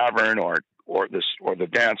tavern or the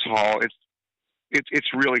dance hall,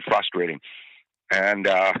 it's really frustrating. And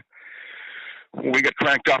when we get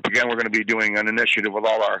cranked up again, we're going to be doing an initiative with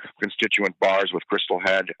all our constituent bars with Crystal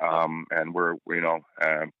Head, and we're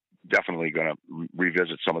definitely going to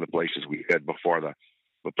revisit some of the places we hid before the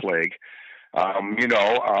plague. We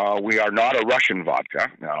are not a Russian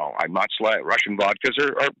vodka. No, I'm not slaying. Russian vodkas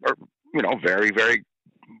are very, very,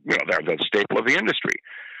 they're the staple of the industry.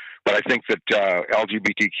 But I think that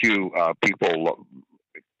LGBTQ people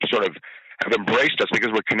sort of have embraced us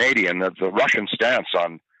because we're Canadian. The Russian stance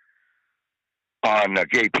on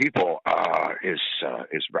gay people is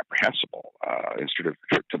reprehensible. Instead of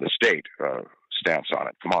to the state stance on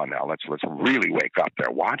it. Come on now, let's really wake up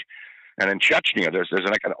there. What? And in Chechnya, there's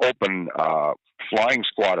like an open flying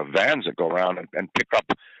squad of vans that go around and pick up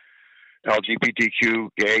LGBTQ,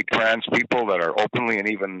 gay, trans people that are openly and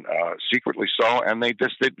even secretly so, and they're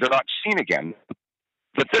not seen again.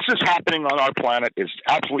 That this is happening on our planet is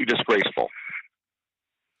absolutely disgraceful.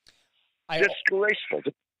 Disgraceful.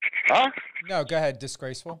 Huh? No, go ahead.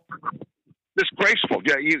 Disgraceful. Disgraceful.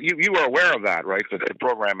 Yeah, you are aware of that, right? The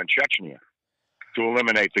program in Chechnya to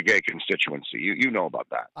eliminate the gay constituency. You know about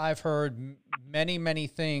that. I've heard many, many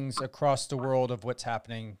things across the world of what's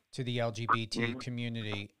happening to the LGBT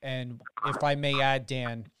community. And if I may add,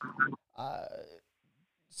 Dan,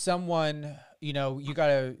 someone, you got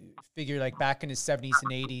to figure like back in the 70s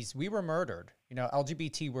and 80s, we were murdered.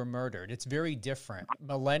 LGBT were murdered. It's very different.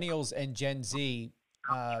 Millennials and Gen Z,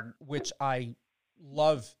 which I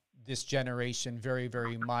love this generation very,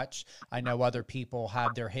 very much. I know other people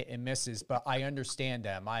have their hit and misses, but I understand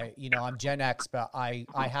them. I'm Gen X, but I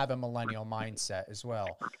have a millennial mindset as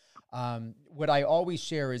well. What I always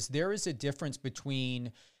share is there is a difference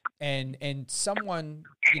between, and someone,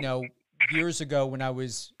 years ago when I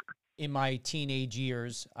was in my teenage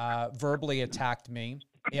years, verbally attacked me.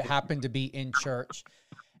 It happened to be in church.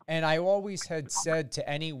 And I always had said to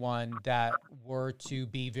anyone that were to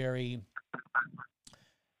be very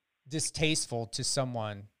distasteful to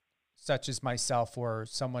someone such as myself or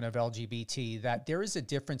someone of LGBT, that there is a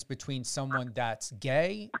difference between someone that's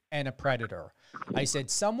gay and a predator. I said,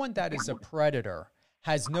 someone that is a predator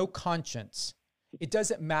has no conscience. It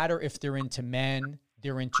doesn't matter if they're into men,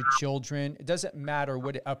 they're into children. It doesn't matter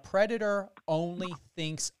what a predator only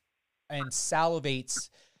thinks and salivates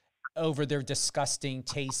over their disgusting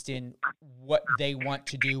taste in what they want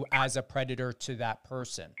to do as a predator to that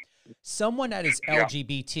person. Someone that is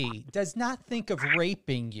LGBT does not think of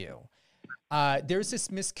raping you. There's this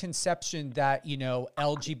misconception that,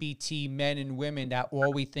 LGBT men and women, that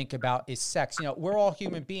all we think about is sex. We're all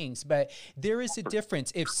human beings, but there is a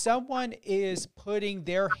difference. If someone is putting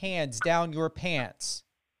their hands down your pants,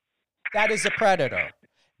 that is a predator.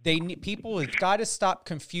 People have got to stop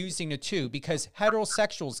confusing the two, because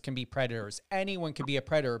heterosexuals can be predators. Anyone can be a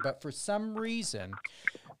predator. But for some reason,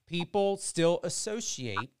 people still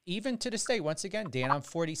associate, even to this day, once again, Dan, I'm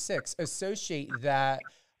 46, associate that,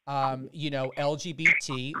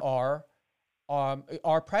 LGBT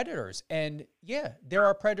are predators. And yeah, there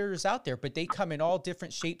are predators out there, but they come in all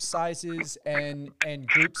different shapes, sizes, and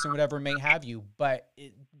groups and whatever may have you. But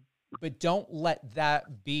don't let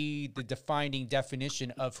that be the defining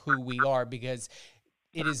definition of who we are, because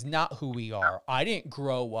it is not who we are. I didn't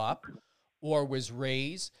grow up or was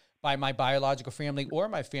raised by my biological family or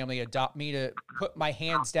my family adopt me to put my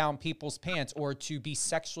hands down people's pants or to be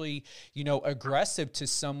sexually, aggressive to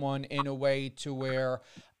someone in a way to where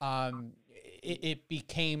it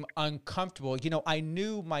became uncomfortable. I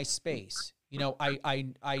knew my space.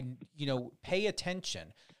 I pay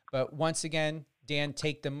attention. But once again, Dan,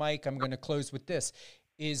 take the mic. I'm going to close with this,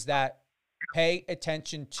 is that pay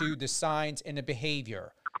attention to the signs and the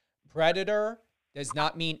behavior. Predator does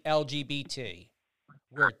not mean LGBT.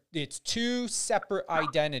 It's two separate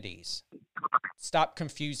identities. Stop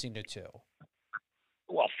confusing the two.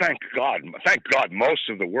 Well, thank God. Thank God most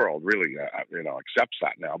of the world really, accepts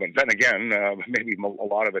that now. But then again, maybe a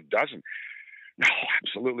lot of it doesn't. No,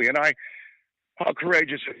 absolutely. And how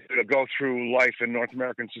courageous to go through life in North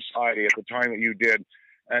American society at the time that you did,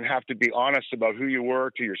 and have to be honest about who you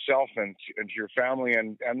were to yourself and to your family,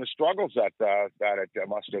 and the struggles that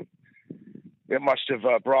it must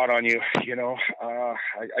have brought on you.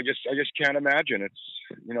 I just can't imagine. It's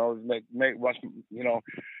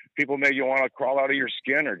people made you want to crawl out of your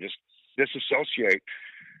skin or just disassociate.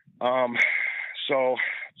 So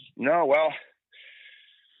no, well,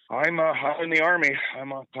 I'm in the Army.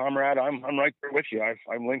 I'm a comrade. I'm right there with you.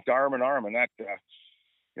 I'm linked arm in arm, and that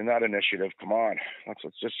in that initiative. Come on, let's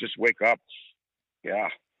just wake up. Yeah.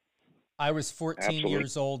 I was 14 Absolutely.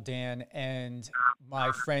 years old, Dan, and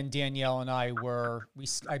my friend Danielle and I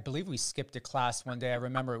I believe we skipped a class one day. I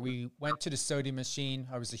remember we went to the soda machine.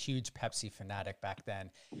 I was a huge Pepsi fanatic back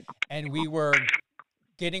then. And we were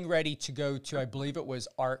getting ready to go to, I believe it was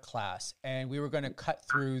art class. And we were going to cut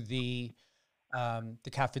through the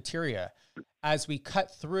cafeteria. As we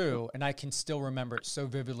cut through, and I can still remember it so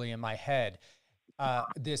vividly in my head,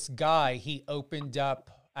 this guy, he opened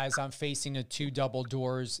up, as I'm facing the two double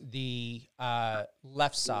doors, the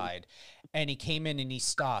left side, and he came in and he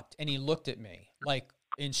stopped and he looked at me like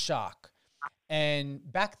in shock. And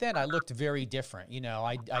back then I looked very different. You know,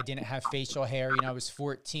 I didn't have facial hair. You know, I was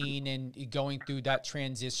 14 and going through that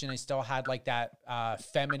transition. I still had like that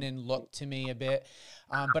feminine look to me a bit,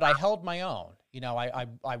 but I held my own. You know,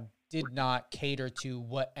 I did not cater to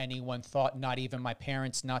what anyone thought, not even my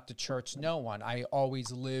parents, not the church, no one. I always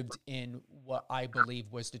lived in what I believe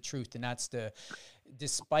was the truth. And that's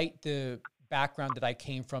despite the background that I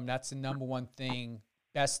came from, that's the number one thing,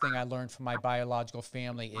 best thing I learned from my biological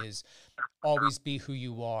family is always be who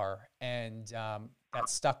you are. And that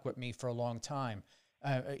stuck with me for a long time,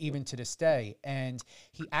 even to this day. And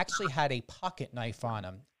he actually had a pocket knife on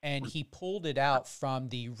him. And he pulled it out from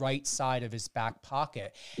the right side of his back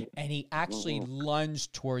pocket. And he actually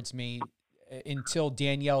lunged towards me until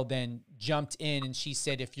Danielle then jumped in and she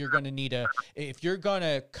said, if you're going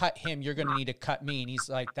to cut him, you're going to need to cut me. And he's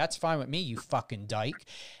like, that's fine with me, you fucking dyke.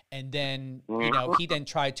 And then, you know, he then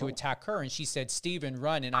tried to attack her and she said, Steven,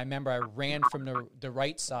 run. And I remember I ran from the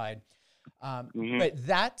right side. But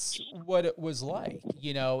that's what it was like.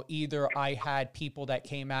 You know, either I had people that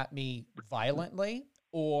came at me violently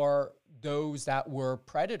or those that were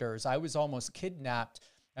predators. I was almost kidnapped.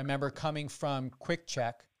 I remember coming from Quick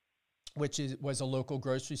Check, which was a local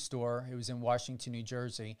grocery store. It was in Washington, New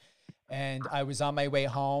Jersey. And I was on my way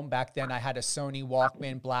home. Back then I had a Sony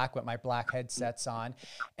Walkman black with my black headsets on.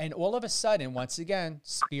 And all of a sudden, once again,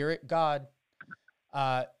 Spirit God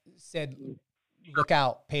said, look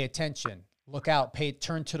out, pay attention, look out,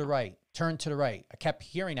 turn to the right, turn to the right. I kept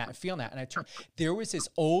hearing that and feeling that. And I turned, there was this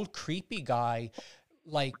old creepy guy,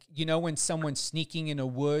 like, you know, when someone's sneaking in the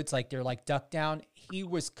woods, like they're like duck down, he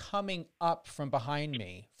was coming up from behind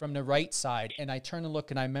me from the right side. And I turned to look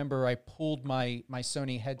and I remember I pulled my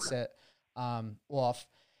Sony headset off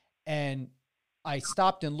and I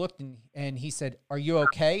stopped and looked and he said, are you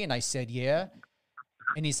okay? And I said, yeah.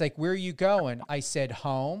 And he's like, where are you going? I said,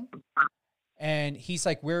 home. And he's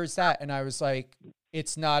like, where is that? And I was like,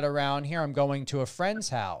 it's not around here. I'm going to a friend's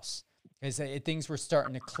house. Because things were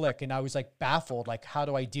starting to click and I was like baffled, like, how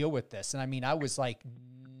do I deal with this? And I mean, I was like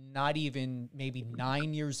not even maybe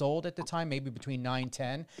 9 years old at the time, maybe between 9,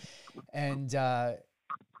 10. And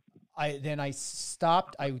I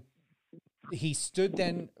stopped. He stood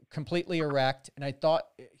then completely erect and I thought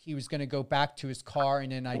he was going to go back to his car.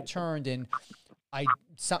 And then I turned and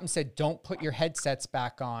something said, don't put your headsets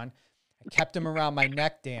back on. I kept him around my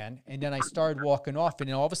neck, Dan, and then I started walking off, and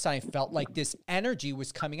then all of a sudden I felt like this energy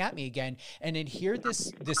was coming at me again, and then here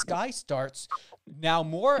this guy starts now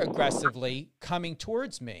more aggressively coming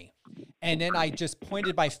towards me, and then I just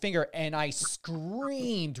pointed my finger, and I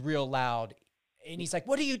screamed real loud, and he's like,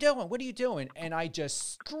 what are you doing? What are you doing? And I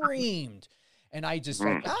just screamed, and I just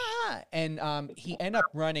like, ah, and he ended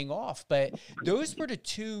up running off, but those were the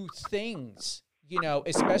two things, you know,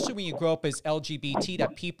 especially when you grow up as LGBT,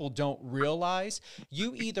 that people don't realize.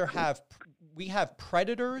 You either we have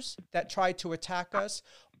predators that try to attack us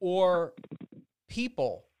or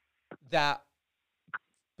people that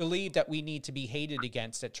believe that we need to be hated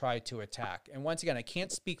against that try to attack. And once again, I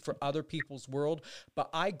can't speak for other people's world, but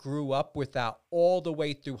I grew up with that all the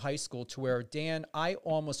way through high school to where, Dan, I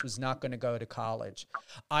almost was not going to go to college.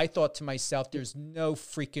 I thought to myself, there's no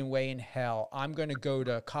freaking way in hell I'm going to go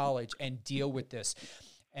to college and deal with this.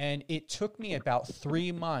 And it took me about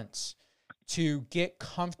 3 months to get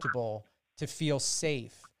comfortable, to feel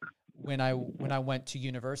safe when I went to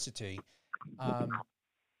university.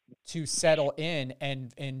 To settle in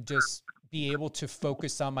and just be able to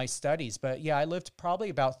focus on my studies. But yeah, I lived probably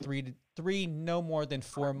about three, no more than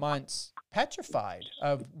 4 months, petrified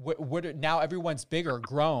of what now everyone's bigger,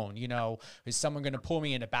 grown, you know, is someone going to pull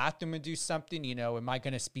me in a bathroom and do something, you know, am I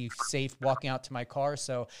going to be safe walking out to my car?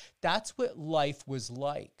 So that's what life was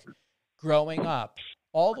like growing up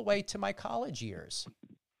all the way to my college years.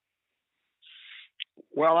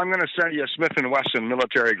 Well, I'm going to send you a Smith & Wesson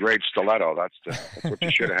military-grade stiletto. That's what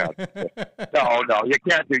you should have had. No, you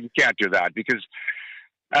can't do that because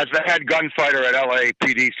As the head gunfighter at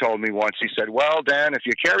LAPD told me once, he said, well, Dan, if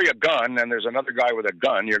you carry a gun and there's another guy with a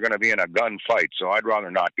gun, you're going to be in a gunfight. So I'd rather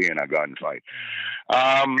not be in a gunfight.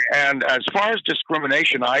 And as far as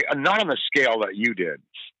discrimination, not on the scale that you did.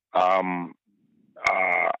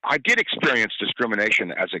 I did experience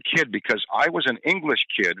discrimination as a kid because I was an English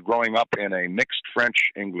kid growing up in a mixed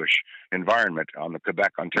French-English environment on the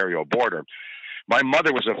Quebec-Ontario border. My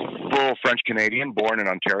mother was a full French Canadian, born in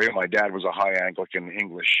Ontario. My dad was a high Anglican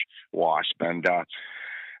English WASP, and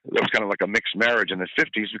it was kind of like a mixed marriage in the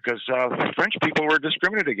 50s because French people were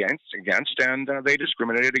discriminated against, and they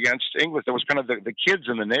discriminated against English. There was kind of the kids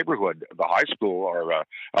in the neighborhood, the high school or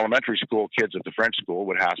elementary school kids at the French school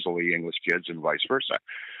would hassle the English kids, and vice versa.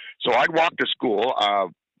 So I'd walk to school. I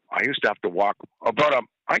used to have to walk about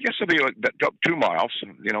I guess it'd be like 2 miles,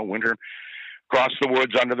 winter. Across the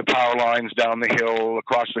woods, under the power lines, down the hill,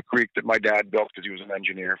 across the creek that my dad built because he was an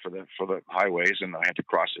engineer for the highways, and I had to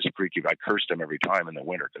cross this creek. I cursed him every time in the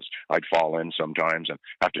winter because I'd fall in sometimes and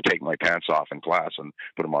have to take my pants off in class and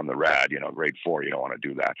put them on the rad. Grade 4, you don't want to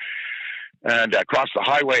do that. And across the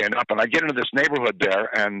highway and up, and I get into this neighborhood there,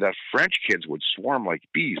 and the French kids would swarm like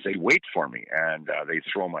bees. They'd wait for me, and they'd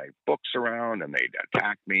throw my books around, and they'd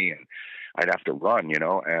attack me, and I'd have to run,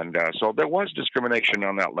 and so there was discrimination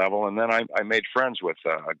on that level. And then I made friends with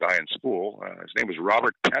a guy in school. His name was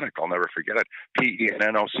Robert Pennock. I'll never forget it.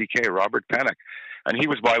 Pennock, Robert Pennock. And he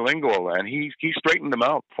was bilingual, and he straightened them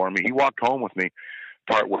out for me. He walked home with me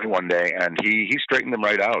partway one day, and he straightened them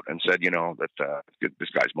right out and said, that this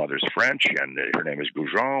guy's mother's French, and her name is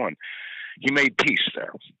Goujon, and he made peace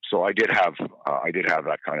there. So I did have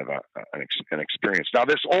that kind of an experience. Now,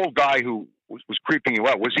 this old guy who was creeping you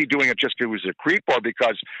out, was he doing it just because he was a creep, or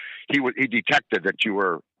because he detected that you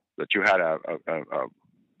had a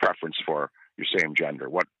preference for your same gender?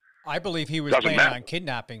 What? I believe he was planning on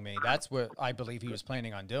kidnapping me. That's what I believe he was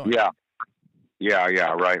planning on doing. Yeah,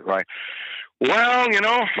 right. Well,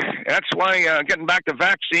 that's why getting back to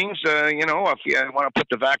vaccines, if you want to put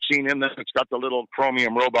the vaccine in there, it's got the little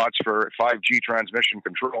chromium robots for 5G transmission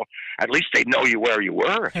control. At least they'd know where you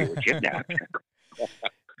were if you were kidnapped.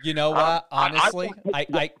 You know what? Honestly,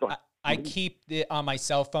 I keep it on my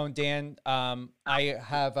cell phone, Dan. I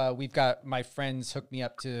have we've got my friends hook me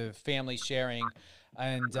up to family sharing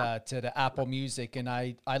and to the Apple Music, and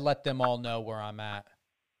I let them all know where I'm at.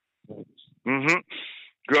 Mm-hmm.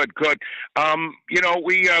 Good. We're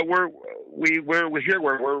here.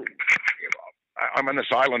 I'm on this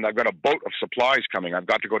island. I've got a boat of supplies coming. I've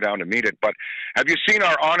got to go down to meet it. But have you seen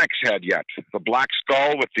our onyx head yet? The black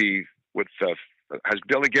skull has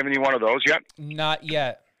Billy given you one of those yet? Not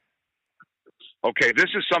yet. Okay,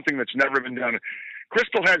 this is something that's never been done.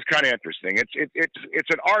 Crystal Head's kind of interesting. It's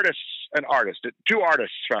an artist. Two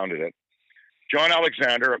artists founded it. John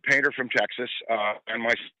Alexander, a painter from Texas, and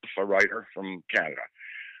myself, a writer from Canada.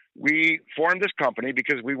 We formed this company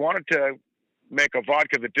because we wanted to make a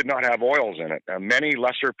vodka that did not have oils in it. Many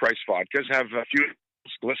lesser-priced vodkas have a few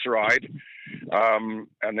glyceride,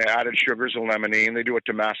 and they added sugars and limonene. They do it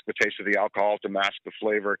to mask the taste of the alcohol, to mask the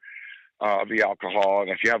flavor of the alcohol. And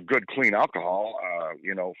if you have good, clean alcohol,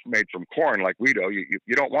 made from corn like we do,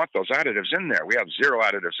 you don't want those additives in there. We have 0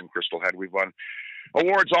 additives in Crystal Head. We've won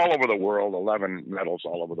awards all over the world, 11 medals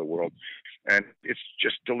all over the world. And it's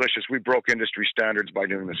just delicious. We broke industry standards by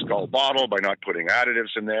doing the skull bottle, by not putting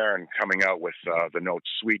additives in there, and coming out with the notes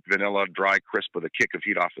sweet, vanilla, dry, crisp with a kick of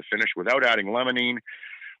heat off the finish without adding limonene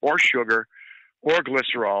or sugar or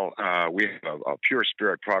glycerol. We have a pure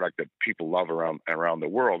spirit product that people love around the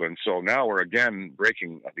world. And so now we're again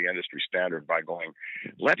breaking the industry standard by going,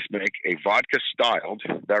 let's make a vodka-styled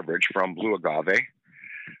beverage from blue agave.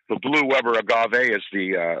 The Blue Weber agave is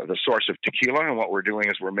the source of tequila, and what we're doing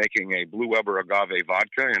is we're making a Blue Weber agave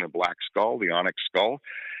vodka in a black skull, the onyx skull.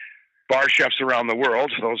 Bar chefs around the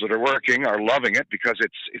world, those that are working, are loving it because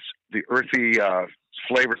it's the earthy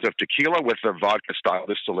flavors of tequila with the vodka-style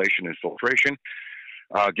distillation and filtration,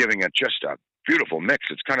 giving it just a beautiful mix.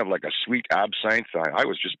 It's kind of like a sweet absinthe. I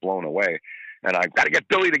was just blown away, and I've got to get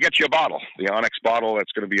Billy to get you a bottle, the onyx bottle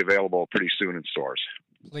that's going to be available pretty soon in stores.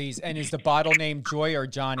 Please. And is the bottle named Joy or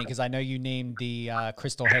Johnny? Because I know you named the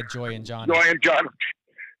Crystal Head Joy and Johnny. Joy and Johnny.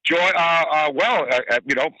 Joy,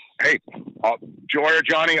 hey, Joy or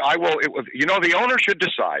Johnny, I will. The owner should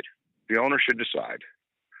decide. The owner should decide.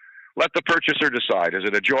 Let the purchaser decide. Is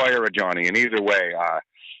it a Joy or a Johnny? And either way,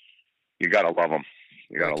 you got to love them.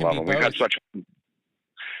 You got to love them. We've had such.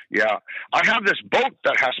 Yeah. I have this boat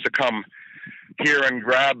that has to come here and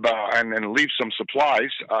grab and leave some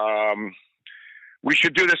supplies. We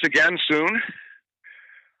should do this again soon.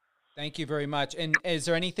 Thank you very much. And is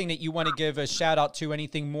there anything that you want to give a shout out to,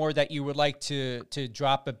 anything more that you would like to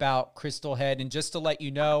drop about Crystal Head? And just to let you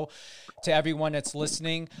know, to everyone that's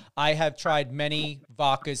listening, I have tried many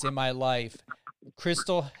vodkas in my life.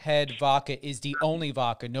 Crystal Head vodka is the only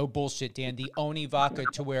vodka, no bullshit, Dan, the only vodka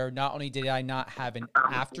to where not only did I not have an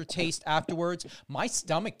aftertaste afterwards, my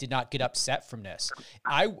stomach did not get upset from this.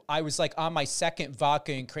 I was like on my second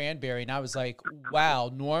vodka and cranberry, and I was like, wow,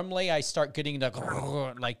 normally I start getting the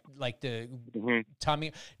like the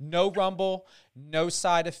tummy, no rumble, no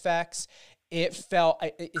side effects. It felt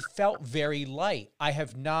very light. I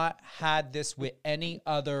have not had this with any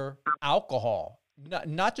other alcohol.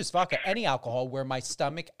 Not just vodka, any alcohol, where my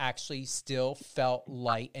stomach actually still felt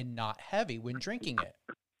light and not heavy when drinking it.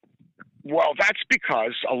 Well, that's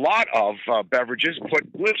because a lot of beverages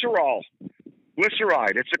put glycerol,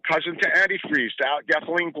 glyceride. It's a cousin to antifreeze, to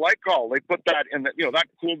ethylene glycol. They put that in that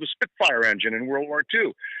cooled the Spitfire engine in World War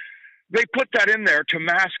II. They put that in there to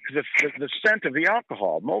mask the scent of the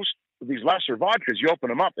alcohol. Most of these lesser vodkas, you open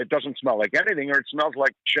them up, it doesn't smell like anything, or it smells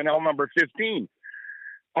like Chanel number 15.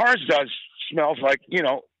 Ours smells like,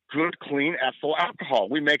 good, clean ethyl alcohol.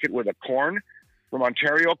 We make it with a corn from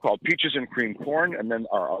Ontario called Peaches and Cream Corn, and then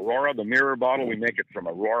our Aurora, the mirror bottle, we make it from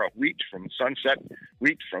Aurora wheat, from Sunset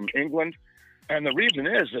wheat from England. And the reason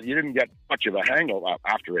is that you didn't get much of a hangover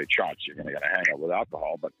after 8 shots. You're going to get a hangover with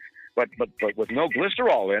alcohol, but with no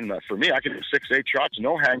glycerol in, for me, I could do 6-8 shots,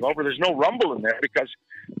 no hangover. There's no rumble in there because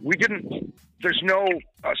there's no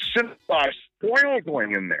synthesized oil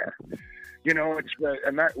going in there.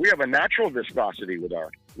 We have a natural viscosity with our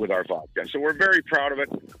vodka, so we're very proud of it.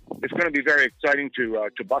 It's going to be very exciting to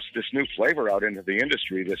bust this new flavor out into the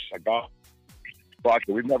industry. This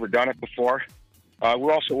vodka, we've never done it before.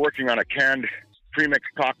 We're also working on a canned premix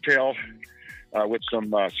cocktail with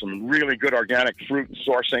some really good organic fruit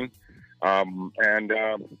sourcing,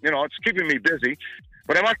 it's keeping me busy.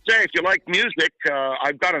 But I must say, if you like music,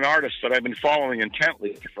 I've got an artist that I've been following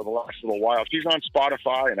intently for the last little while. She's on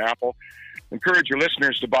Spotify and Apple. Encourage your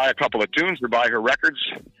listeners to buy a couple of tunes or buy her records.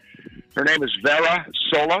 Her name is Vera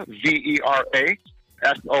Sola, Vera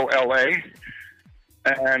Sola,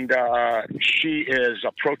 and she is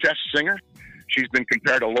a protest singer. She's been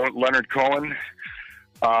compared to Leonard Cohen,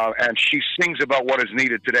 and she sings about what is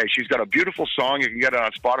needed today. She's got a beautiful song. You can get it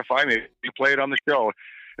on Spotify. Maybe you play it on the show.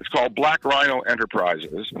 It's called Black Rhino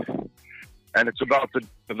Enterprises, and it's about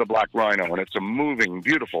the Black Rhino, and it's a moving,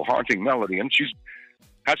 beautiful, haunting melody, and she's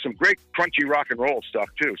has some great crunchy rock and roll stuff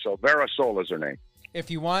too. So Vera Sola is her name.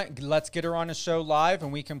 If you want, let's get her on a show live,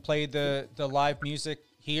 and we can play the live music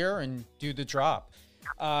here and do the drop.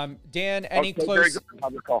 Dan, any close? Very good. I'll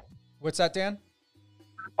have her call. What's that, Dan?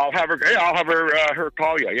 I'll have her. Yeah, I'll have her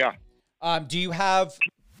call you. Yeah. Do you have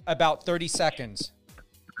about 30 seconds?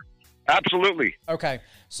 Absolutely. Okay.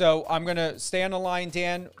 So I'm going to stay on the line,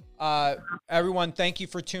 Dan. Everyone, thank you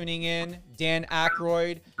for tuning in. Dan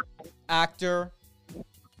Aykroyd, actor,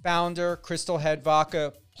 founder, Crystal Head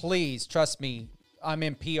Vodka. Please trust me. I'm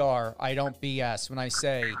in PR. I don't BS when I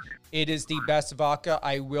say it is the best vodka.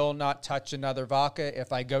 I will not touch another vodka.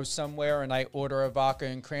 If I go somewhere and I order a vodka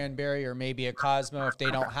and cranberry or maybe a Cosmo, if they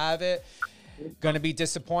don't have it, going to be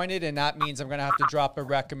disappointed, and that means I'm going to have to drop a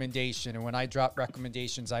recommendation. And when I drop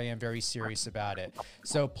recommendations, I am very serious about it.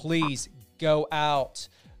 So please go out,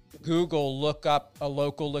 Google, look up a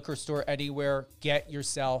local liquor store anywhere, get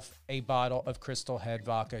yourself a bottle of Crystal Head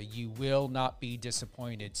Vodka. You will not be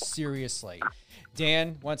disappointed. Seriously.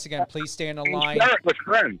 Dan, once again, please stay on the line. Share it with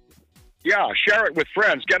friends. Yeah, share it with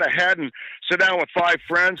friends. Get ahead and sit down with 5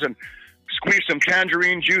 friends and squeeze some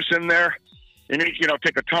tangerine juice in there. And,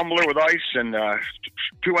 take a tumbler with ice and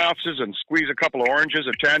 2 ounces and squeeze a couple of oranges,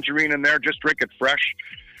 a tangerine in there. Just drink it fresh.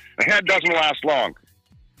 A head doesn't last long.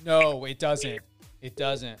 No, it doesn't. It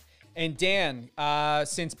doesn't. And Dan,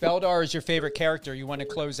 since Beldar is your favorite character, you want to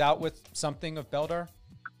close out with something of Beldar?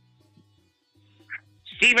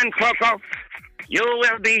 Stephen Cuoco, you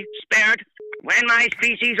will be spared when my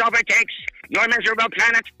species overtakes your miserable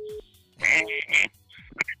planet.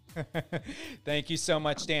 Thank you so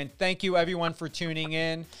much, Dan. Thank you, everyone, for tuning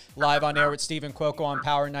in. Live on air with Stephen Cuoco on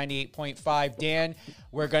Power 98.5. Dan,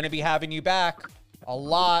 we're going to be having you back a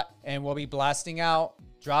lot, and we'll be blasting out,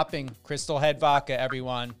 dropping Crystal Head Vodka,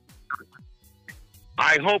 everyone.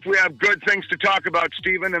 I hope we have good things to talk about,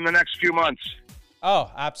 Stephen, in the next few months.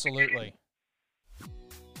 Oh, absolutely.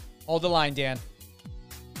 Hold the line, Dan.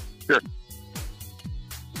 Sure.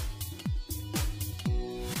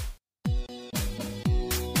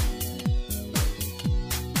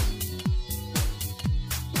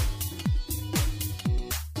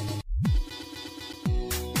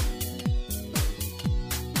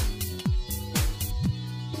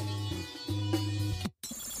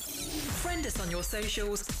 on your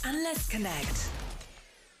socials and let's connect.